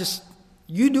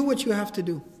you do what you have to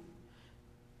do.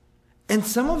 And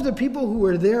some of the people who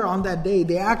were there on that day,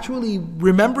 they actually,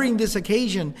 remembering this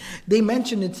occasion, they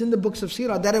mentioned, it's in the books of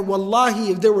Sīrah, that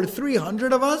wallahi, if there were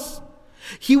 300 of us,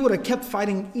 he would have kept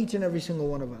fighting each and every single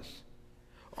one of us.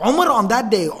 Umar on that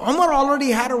day, Umar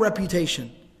already had a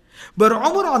reputation. But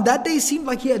Umar on that day seemed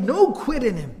like he had no quit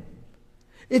in him.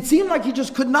 It seemed like he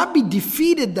just could not be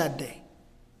defeated that day.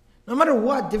 No matter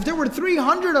what, if there were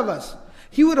 300 of us,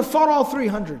 he would have fought all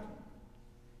 300.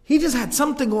 He just had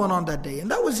something going on that day. And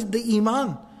that was the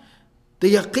iman,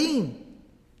 the yaqeen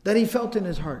that he felt in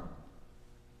his heart.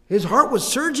 His heart was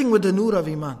surging with the nur of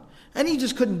iman. And he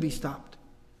just couldn't be stopped.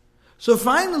 So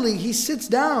finally he sits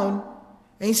down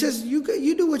and he says, you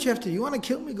do what you have to do. You want to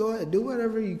kill me? Go ahead. Do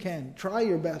whatever you can. Try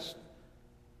your best.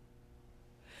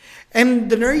 And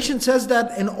the narration says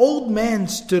that an old man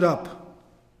stood up.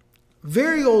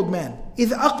 Very old man.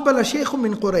 إذ أقبل شيخ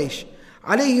من قريش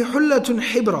عليه حلة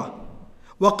حبرة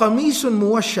وقميص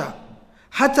موشع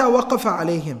حتى وقف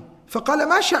عليهم فقال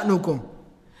ما شأنكم.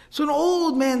 So an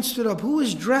old man stood up who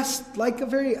was dressed like a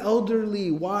very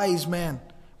elderly, wise man,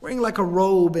 wearing like a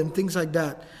robe and things like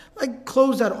that. Like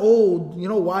clothes that old,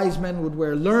 wise men would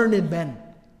wear, learned men.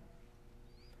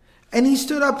 And he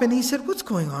stood up and he said, what's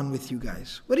going on with you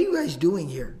guys? What are you guys doing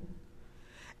here?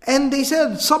 And they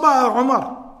said, Sabah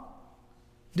Umar.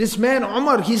 This man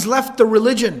Umar, he's left the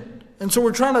religion. And so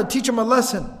we're trying to teach him a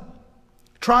lesson.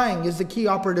 Trying is the key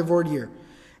operative word here.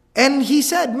 And he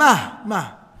said, Ma.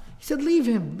 He said, leave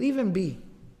him be.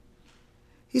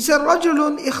 He said,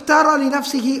 رَجُلٌ اِخْتَارَ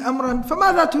لِنَفْسِهِ أَمْرًا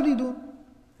فَمَاذَا تُرِيدُونَ.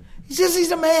 He says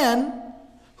he's a man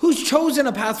who's chosen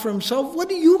a path for himself. What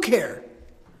do you care?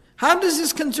 How does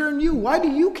this concern you? Why do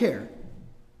you care?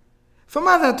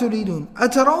 فَمَاذَا تُرِيدُونَ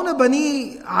أَتَرَوْنَ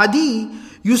بَنِي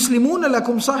عَدِي يُسْلِمُونَ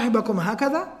لَكُمْ صَاحِبَكُمْ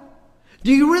هَكَذَا.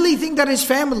 Do you really think that his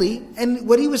family, and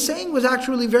what he was saying was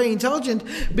actually very intelligent,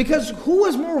 because who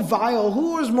was more vile,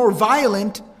 who was more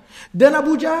violent than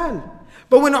Abu Jahl?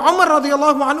 But when Umar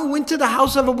radiallahu anhu went to the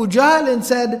house of Abu Jahl and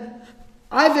said,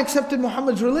 I've accepted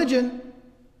Muhammad's religion,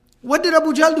 what did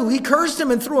Abu Jahl do? He cursed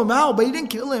him and threw him out, but he didn't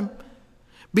kill him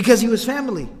because he was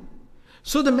family.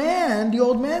 So the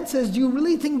old man says, do you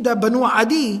really think that Banu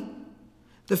Adi,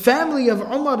 the family of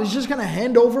Umar, is just going to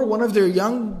hand over one of their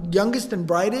youngest and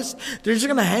brightest? They're just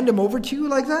going to hand him over to you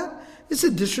like that? It's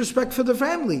a disrespect for the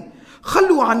family.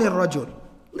 خَلُّوا عَنِ الرَّجُلِ.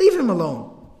 Leave him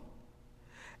alone.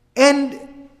 And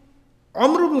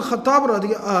Umar bin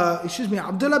Al-Khattab,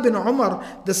 Abdullah bin Umar,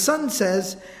 the son,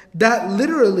 says that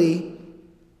literally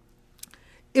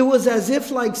it was as if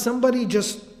like somebody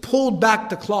just pulled back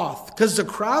the cloth, because the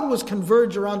crowd was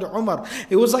converged around Umar.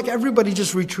 It was like everybody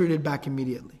just retreated back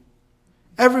immediately.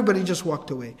 Everybody just walked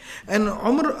away. And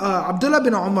Abdullah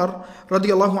bin Umar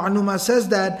radiallahu anhuma says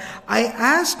that I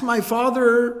asked my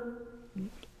father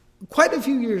quite a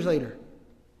few years later.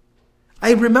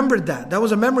 I remembered that. That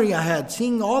was a memory I had,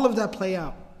 seeing all of that play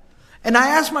out. And I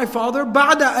asked my father,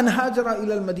 بعد أن هاجر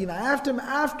إلى المدينة. I asked him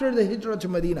after the hijrah to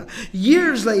Medina.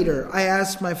 Years later, I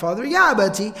asked my father, يا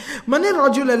أبتي من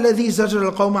الرجل الذي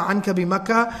زجر القوم عنك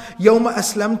بمكة يوم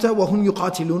أسلمت وهم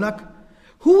يقاتلونك.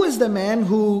 Who is the man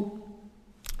who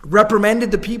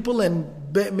reprimanded the people and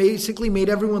basically made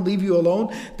everyone leave you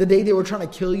alone the day they were trying to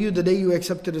kill you, the day you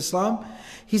accepted Islam?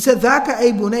 He said, ذاك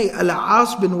أي بني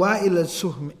al-As bin Wa'il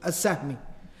al-Sahmi.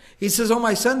 He says, oh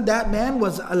my son, that man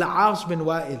was al-As bin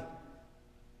Wa'il.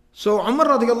 So Umar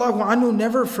radiallahu anhu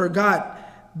never forgot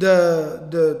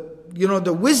the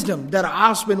wisdom that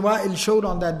As bin Wa'il showed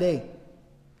on that day.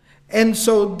 And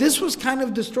so this was kind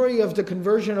of the story of the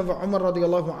conversion of Umar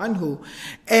radiallahu anhu.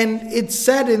 And it's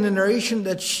said in the narration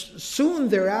that soon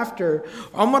thereafter,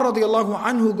 Umar radiallahu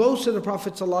anhu goes to the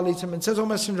Prophet sallallahu alaihi wasallam and says, O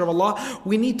Messenger of Allah,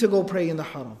 we need to go pray in the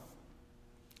Haram.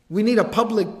 We need a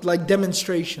public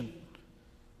demonstration.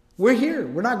 We're here.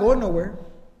 We're not going nowhere.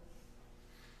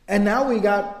 And now we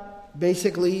got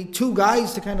basically two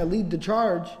guys to kind of lead the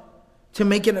charge to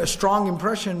make it a strong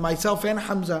impression, myself and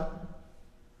Hamza.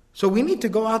 So we need to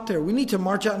go out there. We need to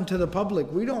march out into the public.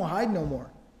 We don't hide no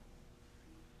more.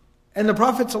 And the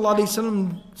Prophet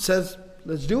ﷺ says,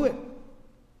 let's do it.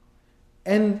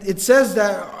 And it says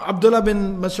that Abdullah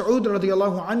bin Mas'ud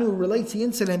radiallahu anhu relates the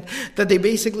incident that they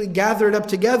basically gathered up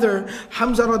together.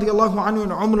 Hamza radiallahu anhu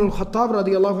and Umar bin Al-Khattab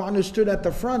radiallahu anhu stood at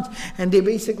the front, and they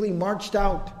basically marched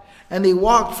out. And they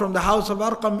walked from the house of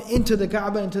al-Arqam into the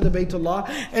Kaaba, into the Baytullah.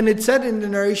 And it said in the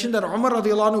narration that Umar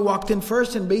radiallahu anhu walked in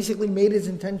first and basically made his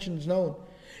intentions known.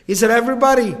 He said,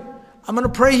 everybody, I'm going to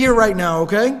pray here right now,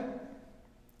 okay?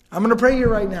 I'm going to pray here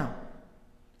right now.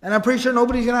 And I'm pretty sure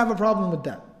nobody's going to have a problem with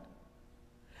that.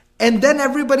 And then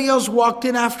everybody else walked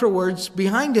in afterwards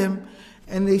behind him.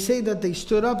 And they say that they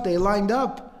stood up, they lined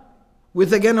up.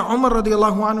 With again Umar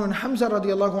radiallahu anhu and Hamza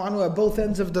radiallahu anhu at both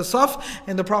ends of the saf,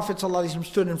 and the Prophet ﷺ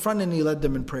stood in front and he led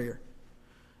them in prayer.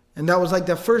 And that was like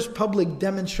the first public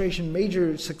demonstration,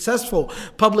 major successful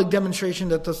public demonstration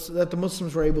that the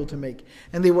Muslims were able to make.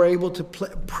 And they were able to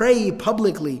pray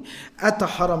publicly at the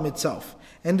Haram itself.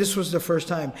 And this was the first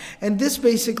time. And this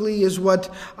basically is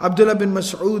what Abdullah bin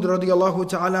Mas'ud radiallahu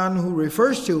ta'ala anhu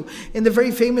refers to in the very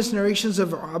famous narrations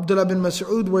of Abdullah bin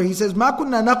Mas'ud, where he says, مَا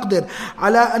كُنَّا نَقْدِرْ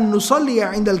عَلَىٰ أَن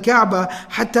نُصَلِّيَ عِنْدَ الْكَعْبَةِ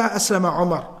حَتَّى أَسْلَمَ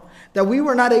عُمَرْ. that we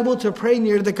were not able to pray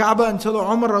near the Kaaba until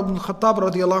Umar bin Al-Khattab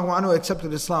radiallahu anhu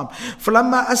accepted Islam.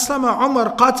 فَلَمَّا أَسْلَمَ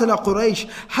عُمَرْ قَاتَلَ قُرَيْشٍ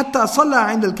حَتَّى صَلَّى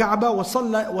عِنْدَ الْكَعْبَةِ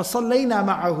وَصَلَّيْنَا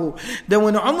مَعَهُ. Then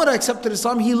when Umar accepted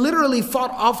Islam, he literally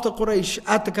fought off the Quraysh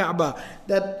at the Kaaba.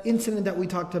 That incident that we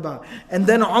talked about. And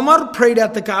then Umar prayed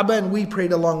at the Kaaba and we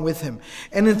prayed along with him.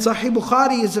 And in Sahih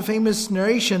Bukhari is a famous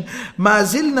narration, مَا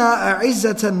زِلْنَا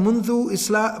أَعِزَّةً مُنْذُ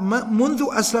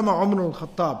أَسْلَمَ عُمَرُ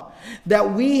الْخَطَّابِ.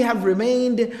 That we have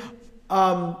remained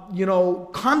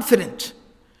confident.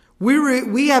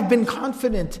 We have been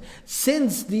confident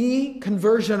since the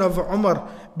conversion of Umar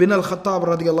bin Al-Khattab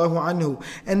radiallahu anhu.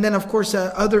 And then of course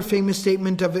other famous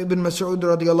statement of Ibn Mas'ud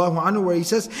radiallahu anhu where he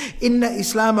says, Inna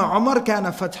Islam Umar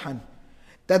kana fathan.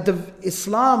 That the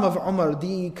Islam of Umar,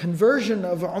 the conversion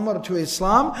of Umar to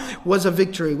Islam was a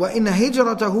victory. وَإِنَّ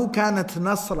هِجْرَتَهُ كَانَتْ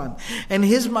نَصْرًا. And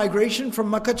his migration from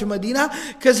Mecca to Medina,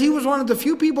 because he was one of the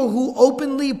few people who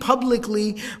openly,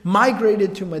 publicly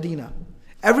migrated to Medina.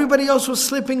 Everybody else was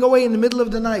slipping away in the middle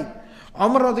of the night.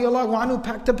 Umar radiallahu anhu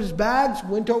packed up his bags,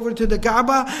 went over to the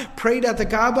Kaaba, prayed at the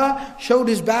Kaaba, showed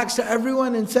his bags to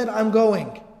everyone and said, I'm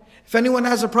going. If anyone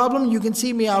has a problem, you can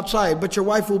see me outside, but your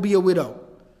wife will be a widow.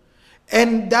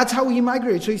 And that's how he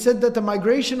migrated. So he said that the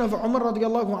migration of Umar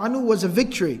radiallahu anhu was a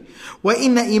victory.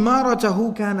 وَإِنَّ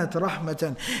إِمَارَتَهُ كَانَتْ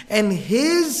رَحْمَةً. And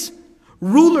his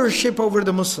rulership over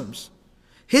the Muslims,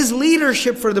 his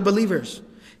leadership for the believers,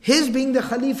 his being the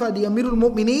Khalifa, the Amirul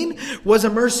Mu'mineen, was a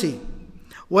mercy.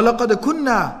 وَلَقَدْ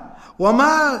كُنَّا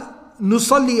وَمَا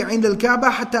نُصَلِّي عِنْدَ الْكَعْبَةِ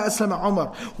حَتَّى أَسْلَمَ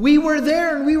عُمَرْ. We were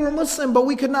there and we were Muslim, but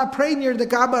we could not pray near the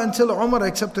Kaaba until Umar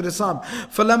accepted Islam.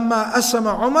 فَلَمَّا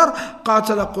أَسْلَمَ عُمَرْ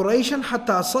قَاتَلَ قُرَيْشًا حَتَّى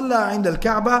صَلَّى عِنْدَ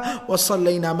الْكَعْبَةِ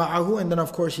وَصَلَّيْنَا مَعَهُ. And then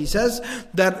of course he says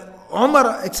that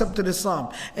Umar accepted Islam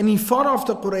and he fought off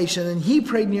the Quraysh and he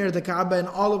prayed near the Kaaba and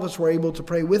all of us were able to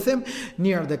pray with him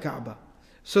near the Kaaba.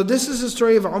 So this is the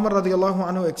story of Umar radiallahu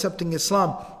anhu accepting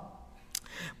Islam.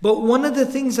 But one of the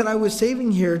things that I was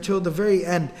saving here till the very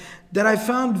end that I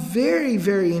found very,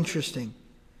 very interesting,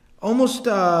 almost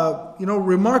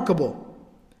remarkable,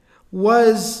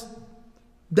 was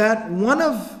that one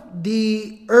of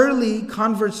the early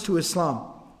converts to Islam,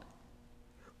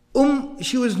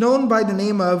 she was known by the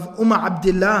name of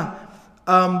Abdullah,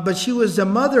 but she was the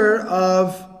mother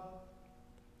of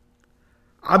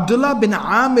Abdullah bin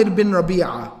Amir bin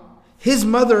Rabi'ah. His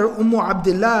mother,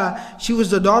 Abdullah, she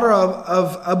was the daughter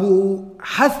of Abu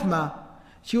Hathma.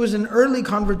 She was an early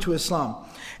convert to Islam.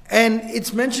 And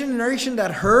it's mentioned in narration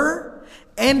that her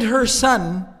and her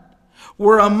son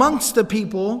were from the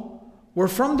people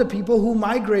who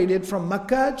migrated from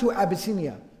Mecca to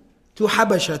Abyssinia, to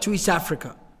Habasha, to East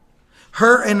Africa.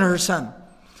 Her and her son.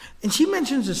 And she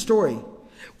mentions a story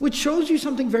which shows you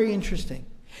something very interesting.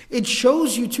 It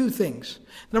shows you two things.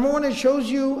 Number one, it shows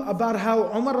you about how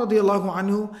Umar radiallahu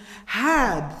anhu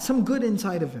had some good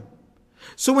inside of him.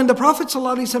 So when the Prophet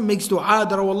ﷺ makes dua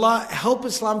that, oh Allah, help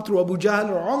Islam through Abu Jahl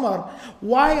or Umar,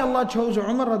 why Allah chose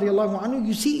Umar radiallahu anhu,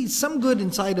 you see some good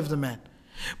inside of the man.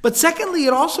 But secondly,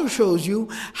 it also shows you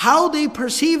how they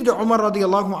perceived Umar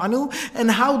radiallahu anhu and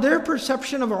how their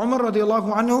perception of Umar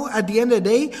radiallahu anhu at the end of the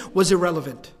day was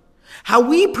irrelevant. How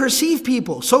we perceive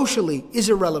people socially is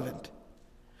irrelevant.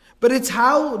 But it's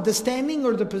how the standing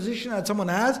or the position that someone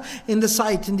has in the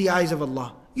sight, in the eyes of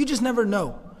Allah. You just never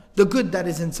know the good that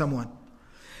is in someone.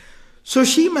 So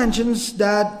she mentions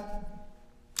that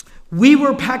we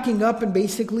were packing up and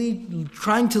basically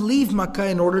trying to leave Makkah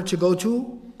in order to go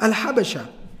to Al-Habasha.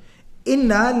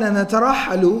 إِنَّا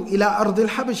لَنَتَرَحَّلُ إِلَىٰ أَرْضِ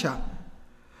الْحَبَشَةِ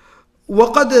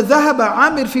وَقَدْ ذَهَبَ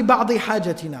عَامِرْ فِي بَعْضِ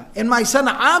حَاجَتِنَا. And my son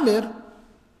Amir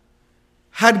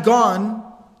had gone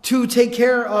to take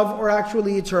care of, or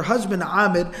actually it's her husband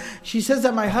Amir. She says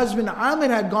that my husband Amir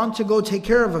had gone to go take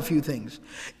care of a few things.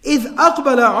 إِذْ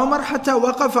أَقْبَلَ عُمَرْ حَتَّى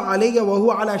وَقَفَ عَلَيَّ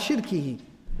وَهُوَ عَلَى شِرْكِهِ.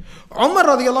 Umar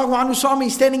radiallahu anhu saw me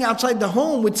standing outside the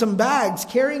home with some bags,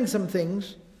 carrying some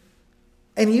things.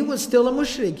 And he was still a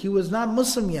mushrik. He was not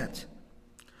Muslim yet.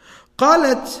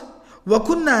 قالت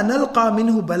وَكُنَّا نَلْقَى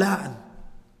مِنْهُ بَلَاءً.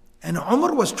 And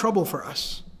Umar was trouble for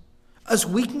us. Us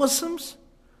weak Muslims,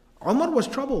 Umar was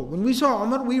trouble. When we saw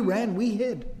Umar, we ran, we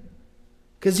hid.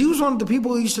 Because he was one of the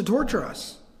people who used to torture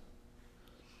us.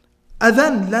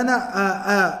 أذن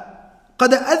لنا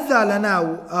قد أذى لنا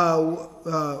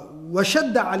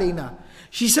وشد علينا.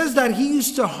 She says that he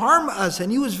used to harm us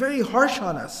and he was very harsh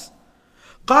on us.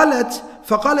 قالت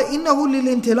فقال إنه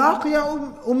للانطلاق يا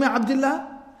أم عبد الله.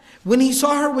 When he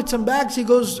saw her with some bags, he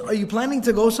goes, are you planning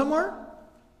to go somewhere?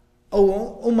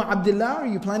 Oh, Abdullah, are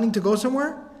you planning to go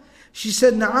somewhere? She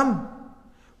said, Na'am.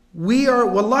 We are,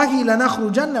 Wallahi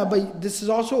lanakhrujanna. But this is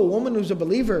also a woman who's a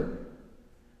believer.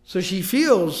 So she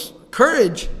feels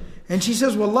courage. And she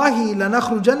says, Wallahi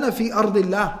lanakhrujanna fi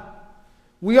ardillah.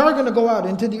 We are going to go out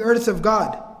into the earth of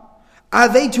God.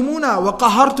 Adaytumuna wa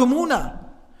qahartumuna.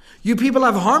 You people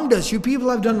have harmed us. You people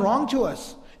have done wrong to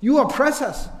us. You oppress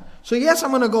us. So yes,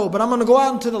 I'm going to go, but I'm going to go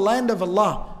out into the land of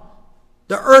Allah,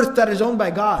 the earth that is owned by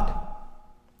God.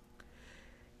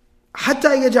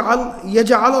 حَتَّى يَجْعَلَ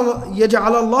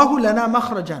اللَّهُ لَنَا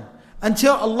مَخْرَجًا.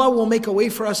 Until Allah will make a way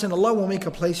for us and Allah will make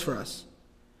a place for us.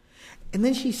 And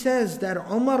then she says that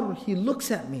Umar, he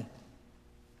looks at me.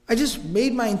 I just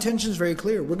made my intentions very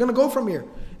clear. We're going to go from here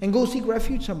and go seek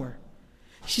refuge somewhere.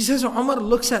 She says, Umar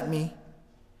looks at me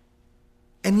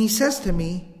and he says to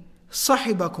me,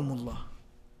 Sahibakumullah.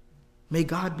 May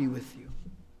God be with you.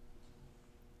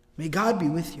 May God be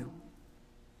with you.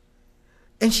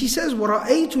 And she says,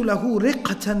 وَرَأَيْتُ لَهُ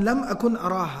رِقَّةً لَمْ أَكُنْ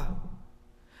أَرَاهَا.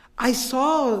 I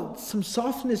saw some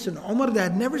softness in Umar that I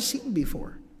had never seen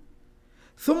before.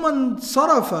 ثُمَّ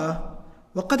انصَرَفَ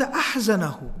وَقَدْ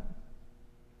أَحْزَنَهُ.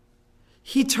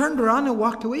 He turned around and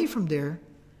walked away from there,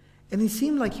 and it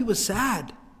seemed like he was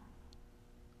sad.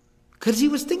 Because he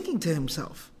was thinking to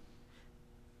himself,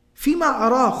 فِيمَا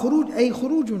أَرَى خُرُوجْ أي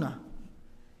خُرُوجُنَا.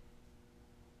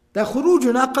 That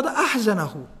خُرُوجُنَا قَدْ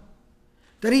أَحْزَنَهُ.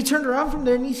 That he turned around from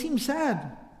there and he seemed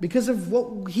sad because of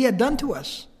what he had done to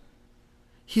us.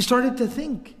 He started to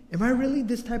think, am I really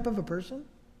this type of a person?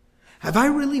 Have I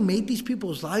really made these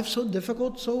people's lives so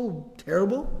difficult, so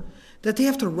terrible, that they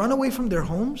have to run away from their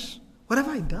homes? What have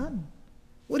I done?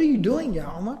 What are you doing,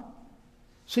 Ya Umar?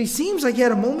 So he seems like he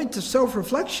had a moment of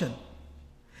self-reflection.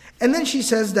 And then she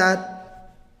says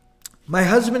that my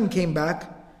husband came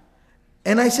back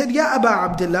and I said, Ya Aba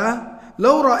Abdullah,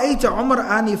 لو رأيت عمر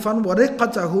آنفا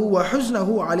ورقته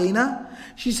وحزنه علينا.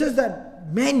 She says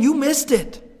that, man, you missed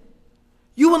it.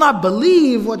 You will not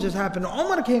believe what just happened.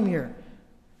 Umar came here.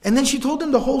 And then she told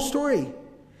him the whole story.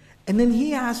 And then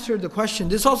he asked her the question.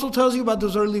 This also tells you about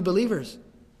those early believers.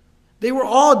 They were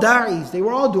all da'is. They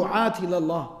were all du'at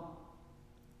ilallah.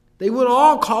 They were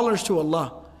all callers to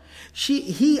Allah.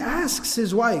 He asks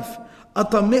his wife,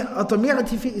 أَطَمِعْتِ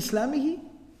فِي إِسْلَامِهِ?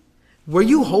 Were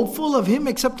you hopeful of him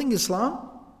accepting Islam?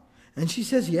 And she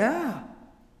says, yeah,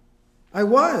 I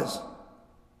was.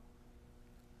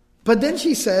 But then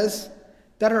she says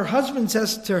that her husband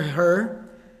says to her,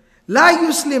 لا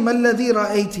يسلم الذي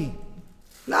رأيتي.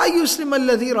 لا يسلم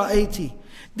الذي رأيتي.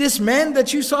 This man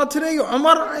that you saw today,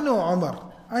 Umar, I know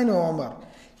Umar.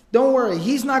 Don't worry,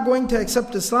 he's not going to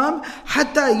accept Islam.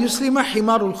 حتى يسلم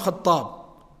حمار الخطاب.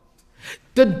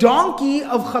 The donkey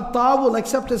of Khattab will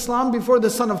accept Islam before the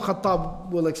son of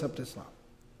Khattab will accept Islam.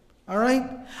 Alright?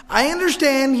 I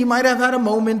understand he might have had a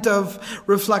moment of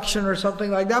reflection or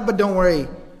something like that, but don't worry.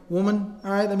 Woman,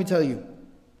 alright, let me tell you.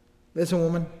 Listen,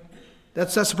 woman.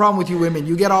 That's the problem with you women.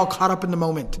 You get all caught up in the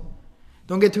moment.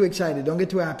 Don't get too excited. Don't get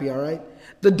too happy, alright?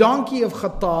 The donkey of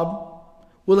Khattab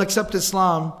will accept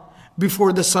Islam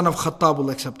before the son of Khattab will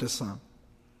accept Islam.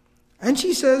 And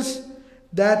she says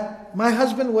that my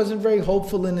husband wasn't very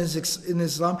hopeful in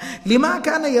Islam. لِمَا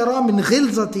كَانَ يَرَى مِنْ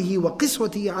غِلْظَتِهِ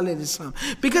وَقِسْوَتِهِ عَلَى الْإِسْلام.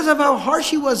 Because of how harsh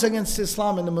he was against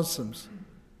Islam and the Muslims.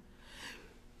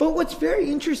 But what's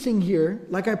very interesting here,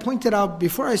 like I pointed out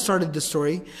before I started the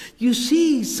story, you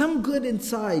see some good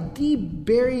inside, deep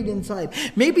buried inside.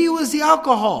 Maybe it was the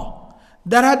alcohol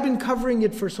that had been covering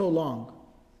it for so long.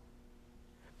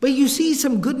 But you see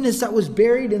some goodness that was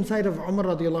buried inside of Umar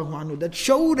radiallahu anhu that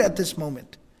showed at this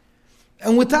moment.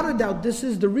 And without a doubt, this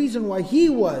is the reason why he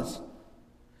was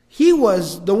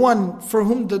the one for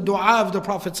whom the dua of the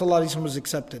Prophet ﷺ was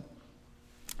accepted.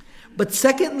 But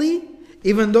secondly,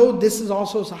 even though this is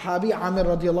also Sahabi, Amir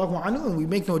radiallahu anhu, and we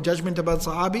make no judgment about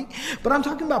Sahabi, but I'm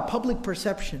talking about public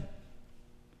perception.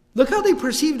 Look how they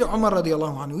perceived Umar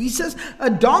radiallahu anhu. He says, a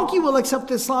donkey will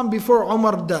accept Islam before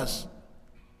Umar does.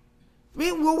 I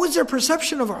mean, what was their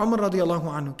perception of Umar radiallahu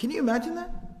anhu? Can you imagine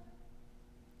that?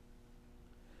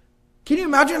 Can you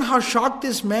imagine how shocked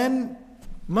this man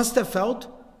must have felt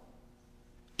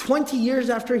 20 years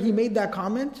after he made that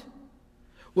comment?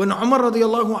 When Umar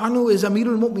radiallahu anhu is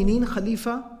Amirul Mu'mineen,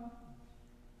 Khalifa.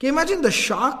 Can you imagine the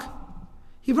shock?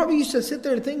 He probably used to sit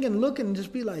there think and look and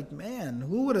just be like, man,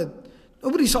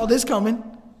 nobody saw this coming.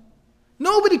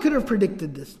 Nobody could have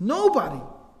predicted this. Nobody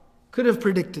could have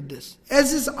predicted this.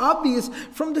 As is obvious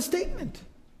from the statement.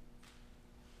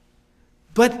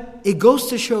 But it goes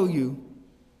to show you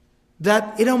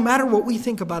that it don't matter what we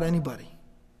think about anybody.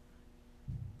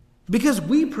 Because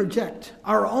we project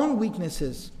our own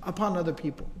weaknesses upon other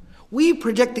people. We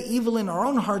project the evil in our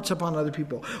own hearts upon other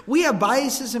people. We have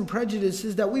biases and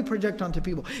prejudices that we project onto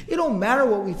people. It don't matter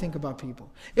what we think about people.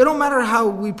 It don't matter how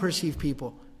we perceive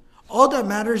people. All that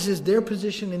matters is their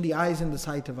position in the eyes and the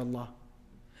sight of Allah.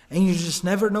 And you just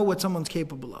never know what someone's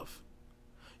capable of.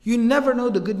 You never know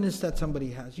the goodness that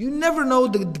somebody has. You never know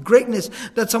the greatness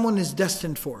that someone is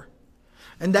destined for.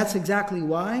 And that's exactly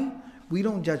why we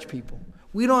don't judge people.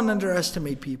 We don't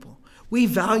underestimate people. We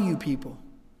value people.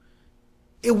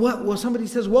 Somebody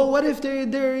says, well, what if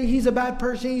he's a bad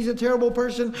person, he's a terrible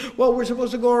person? Well, we're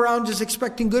supposed to go around just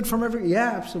expecting good from everyone.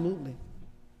 Yeah, absolutely.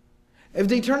 If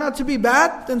they turn out to be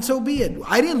bad, then so be it.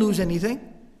 I didn't lose anything.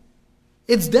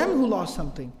 It's them who lost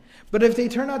something. But if they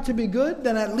turn out to be good,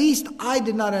 then at least I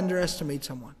did not underestimate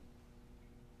someone.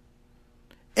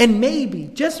 And maybe,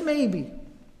 just maybe,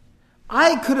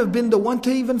 I could have been the one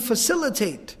to even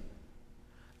facilitate.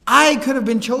 I could have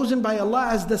been chosen by Allah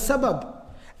as the sabab,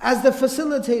 as the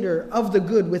facilitator of the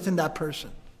good within that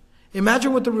person.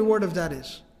 Imagine what the reward of that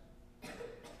is.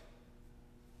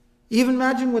 Even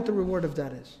imagine what the reward of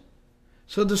that is.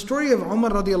 So the story of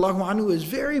Umar radiallahu anhu is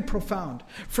very profound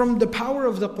from the power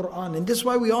of the Quran. And this is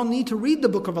why we all need to read the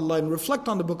book of Allah and reflect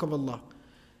on the book of Allah.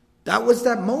 That was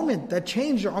that moment that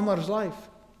changed Umar's life.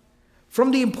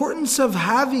 From the importance of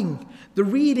having the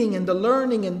reading and the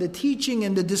learning and the teaching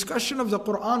and the discussion of the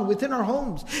Quran within our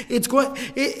homes.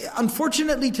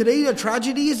 Unfortunately today the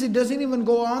tragedy is it doesn't even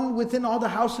go on within all the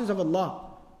houses of Allah.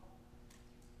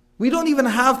 We don't even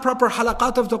have proper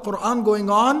halaqat of the Quran going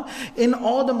on in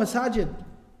all the masajid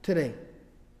today.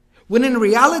 When in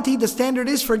reality the standard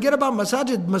is forget about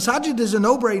masajid. Masajid is a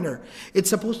no-brainer. It's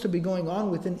supposed to be going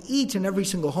on within each and every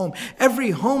single home.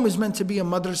 Every home is meant to be a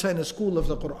madrasa and a school of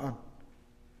the Quran.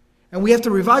 And we have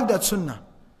to revive that sunnah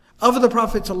of the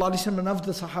Prophet ﷺ and of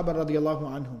the Sahaba radiallahu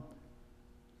anhum.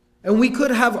 And we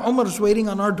could have Umars waiting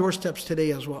on our doorsteps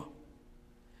today as well.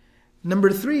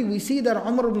 Number 3, we see that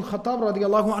Umar bin Al-Khattab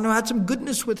radiallahu anhu had some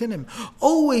goodness within him.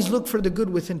 Always look for the good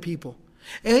within people.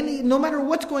 And no matter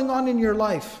what's going on in your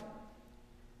life,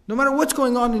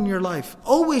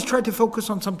 always try to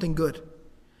focus on something good.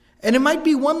 And it might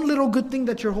be one little good thing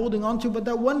that you're holding on to, but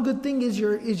that one good thing is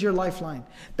your lifeline.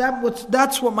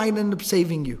 That's what might end up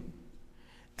saving you.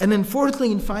 And then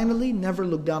fourthly and finally, never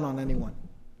look down on anyone.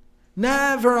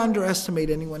 Never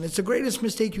underestimate anyone. It's the greatest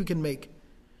mistake you can make.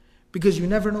 Because you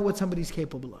never know what somebody's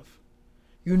capable of.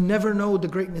 You never know the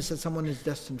greatness that someone is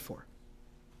destined for.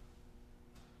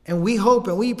 And we hope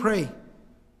and we pray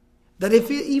that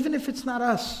even if it's not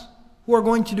us who are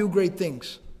going to do great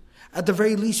things, at the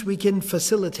very least we can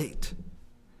facilitate.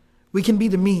 We can be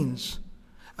the means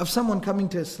of someone coming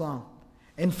to Islam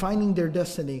and finding their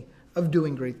destiny of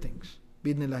doing great things.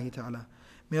 Bidnillahi ta'ala.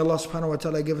 May Allah subhanahu wa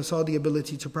ta'ala give us all the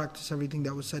ability to practice everything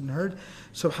that was said and heard.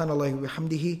 Subhanallah wa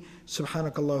bihamdihi.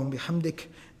 Subhanakallahum bihamdik.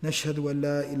 Nashhadu an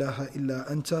la ilaha illa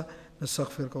anta.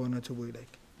 Nastaghfiruka wa natubu ilayk.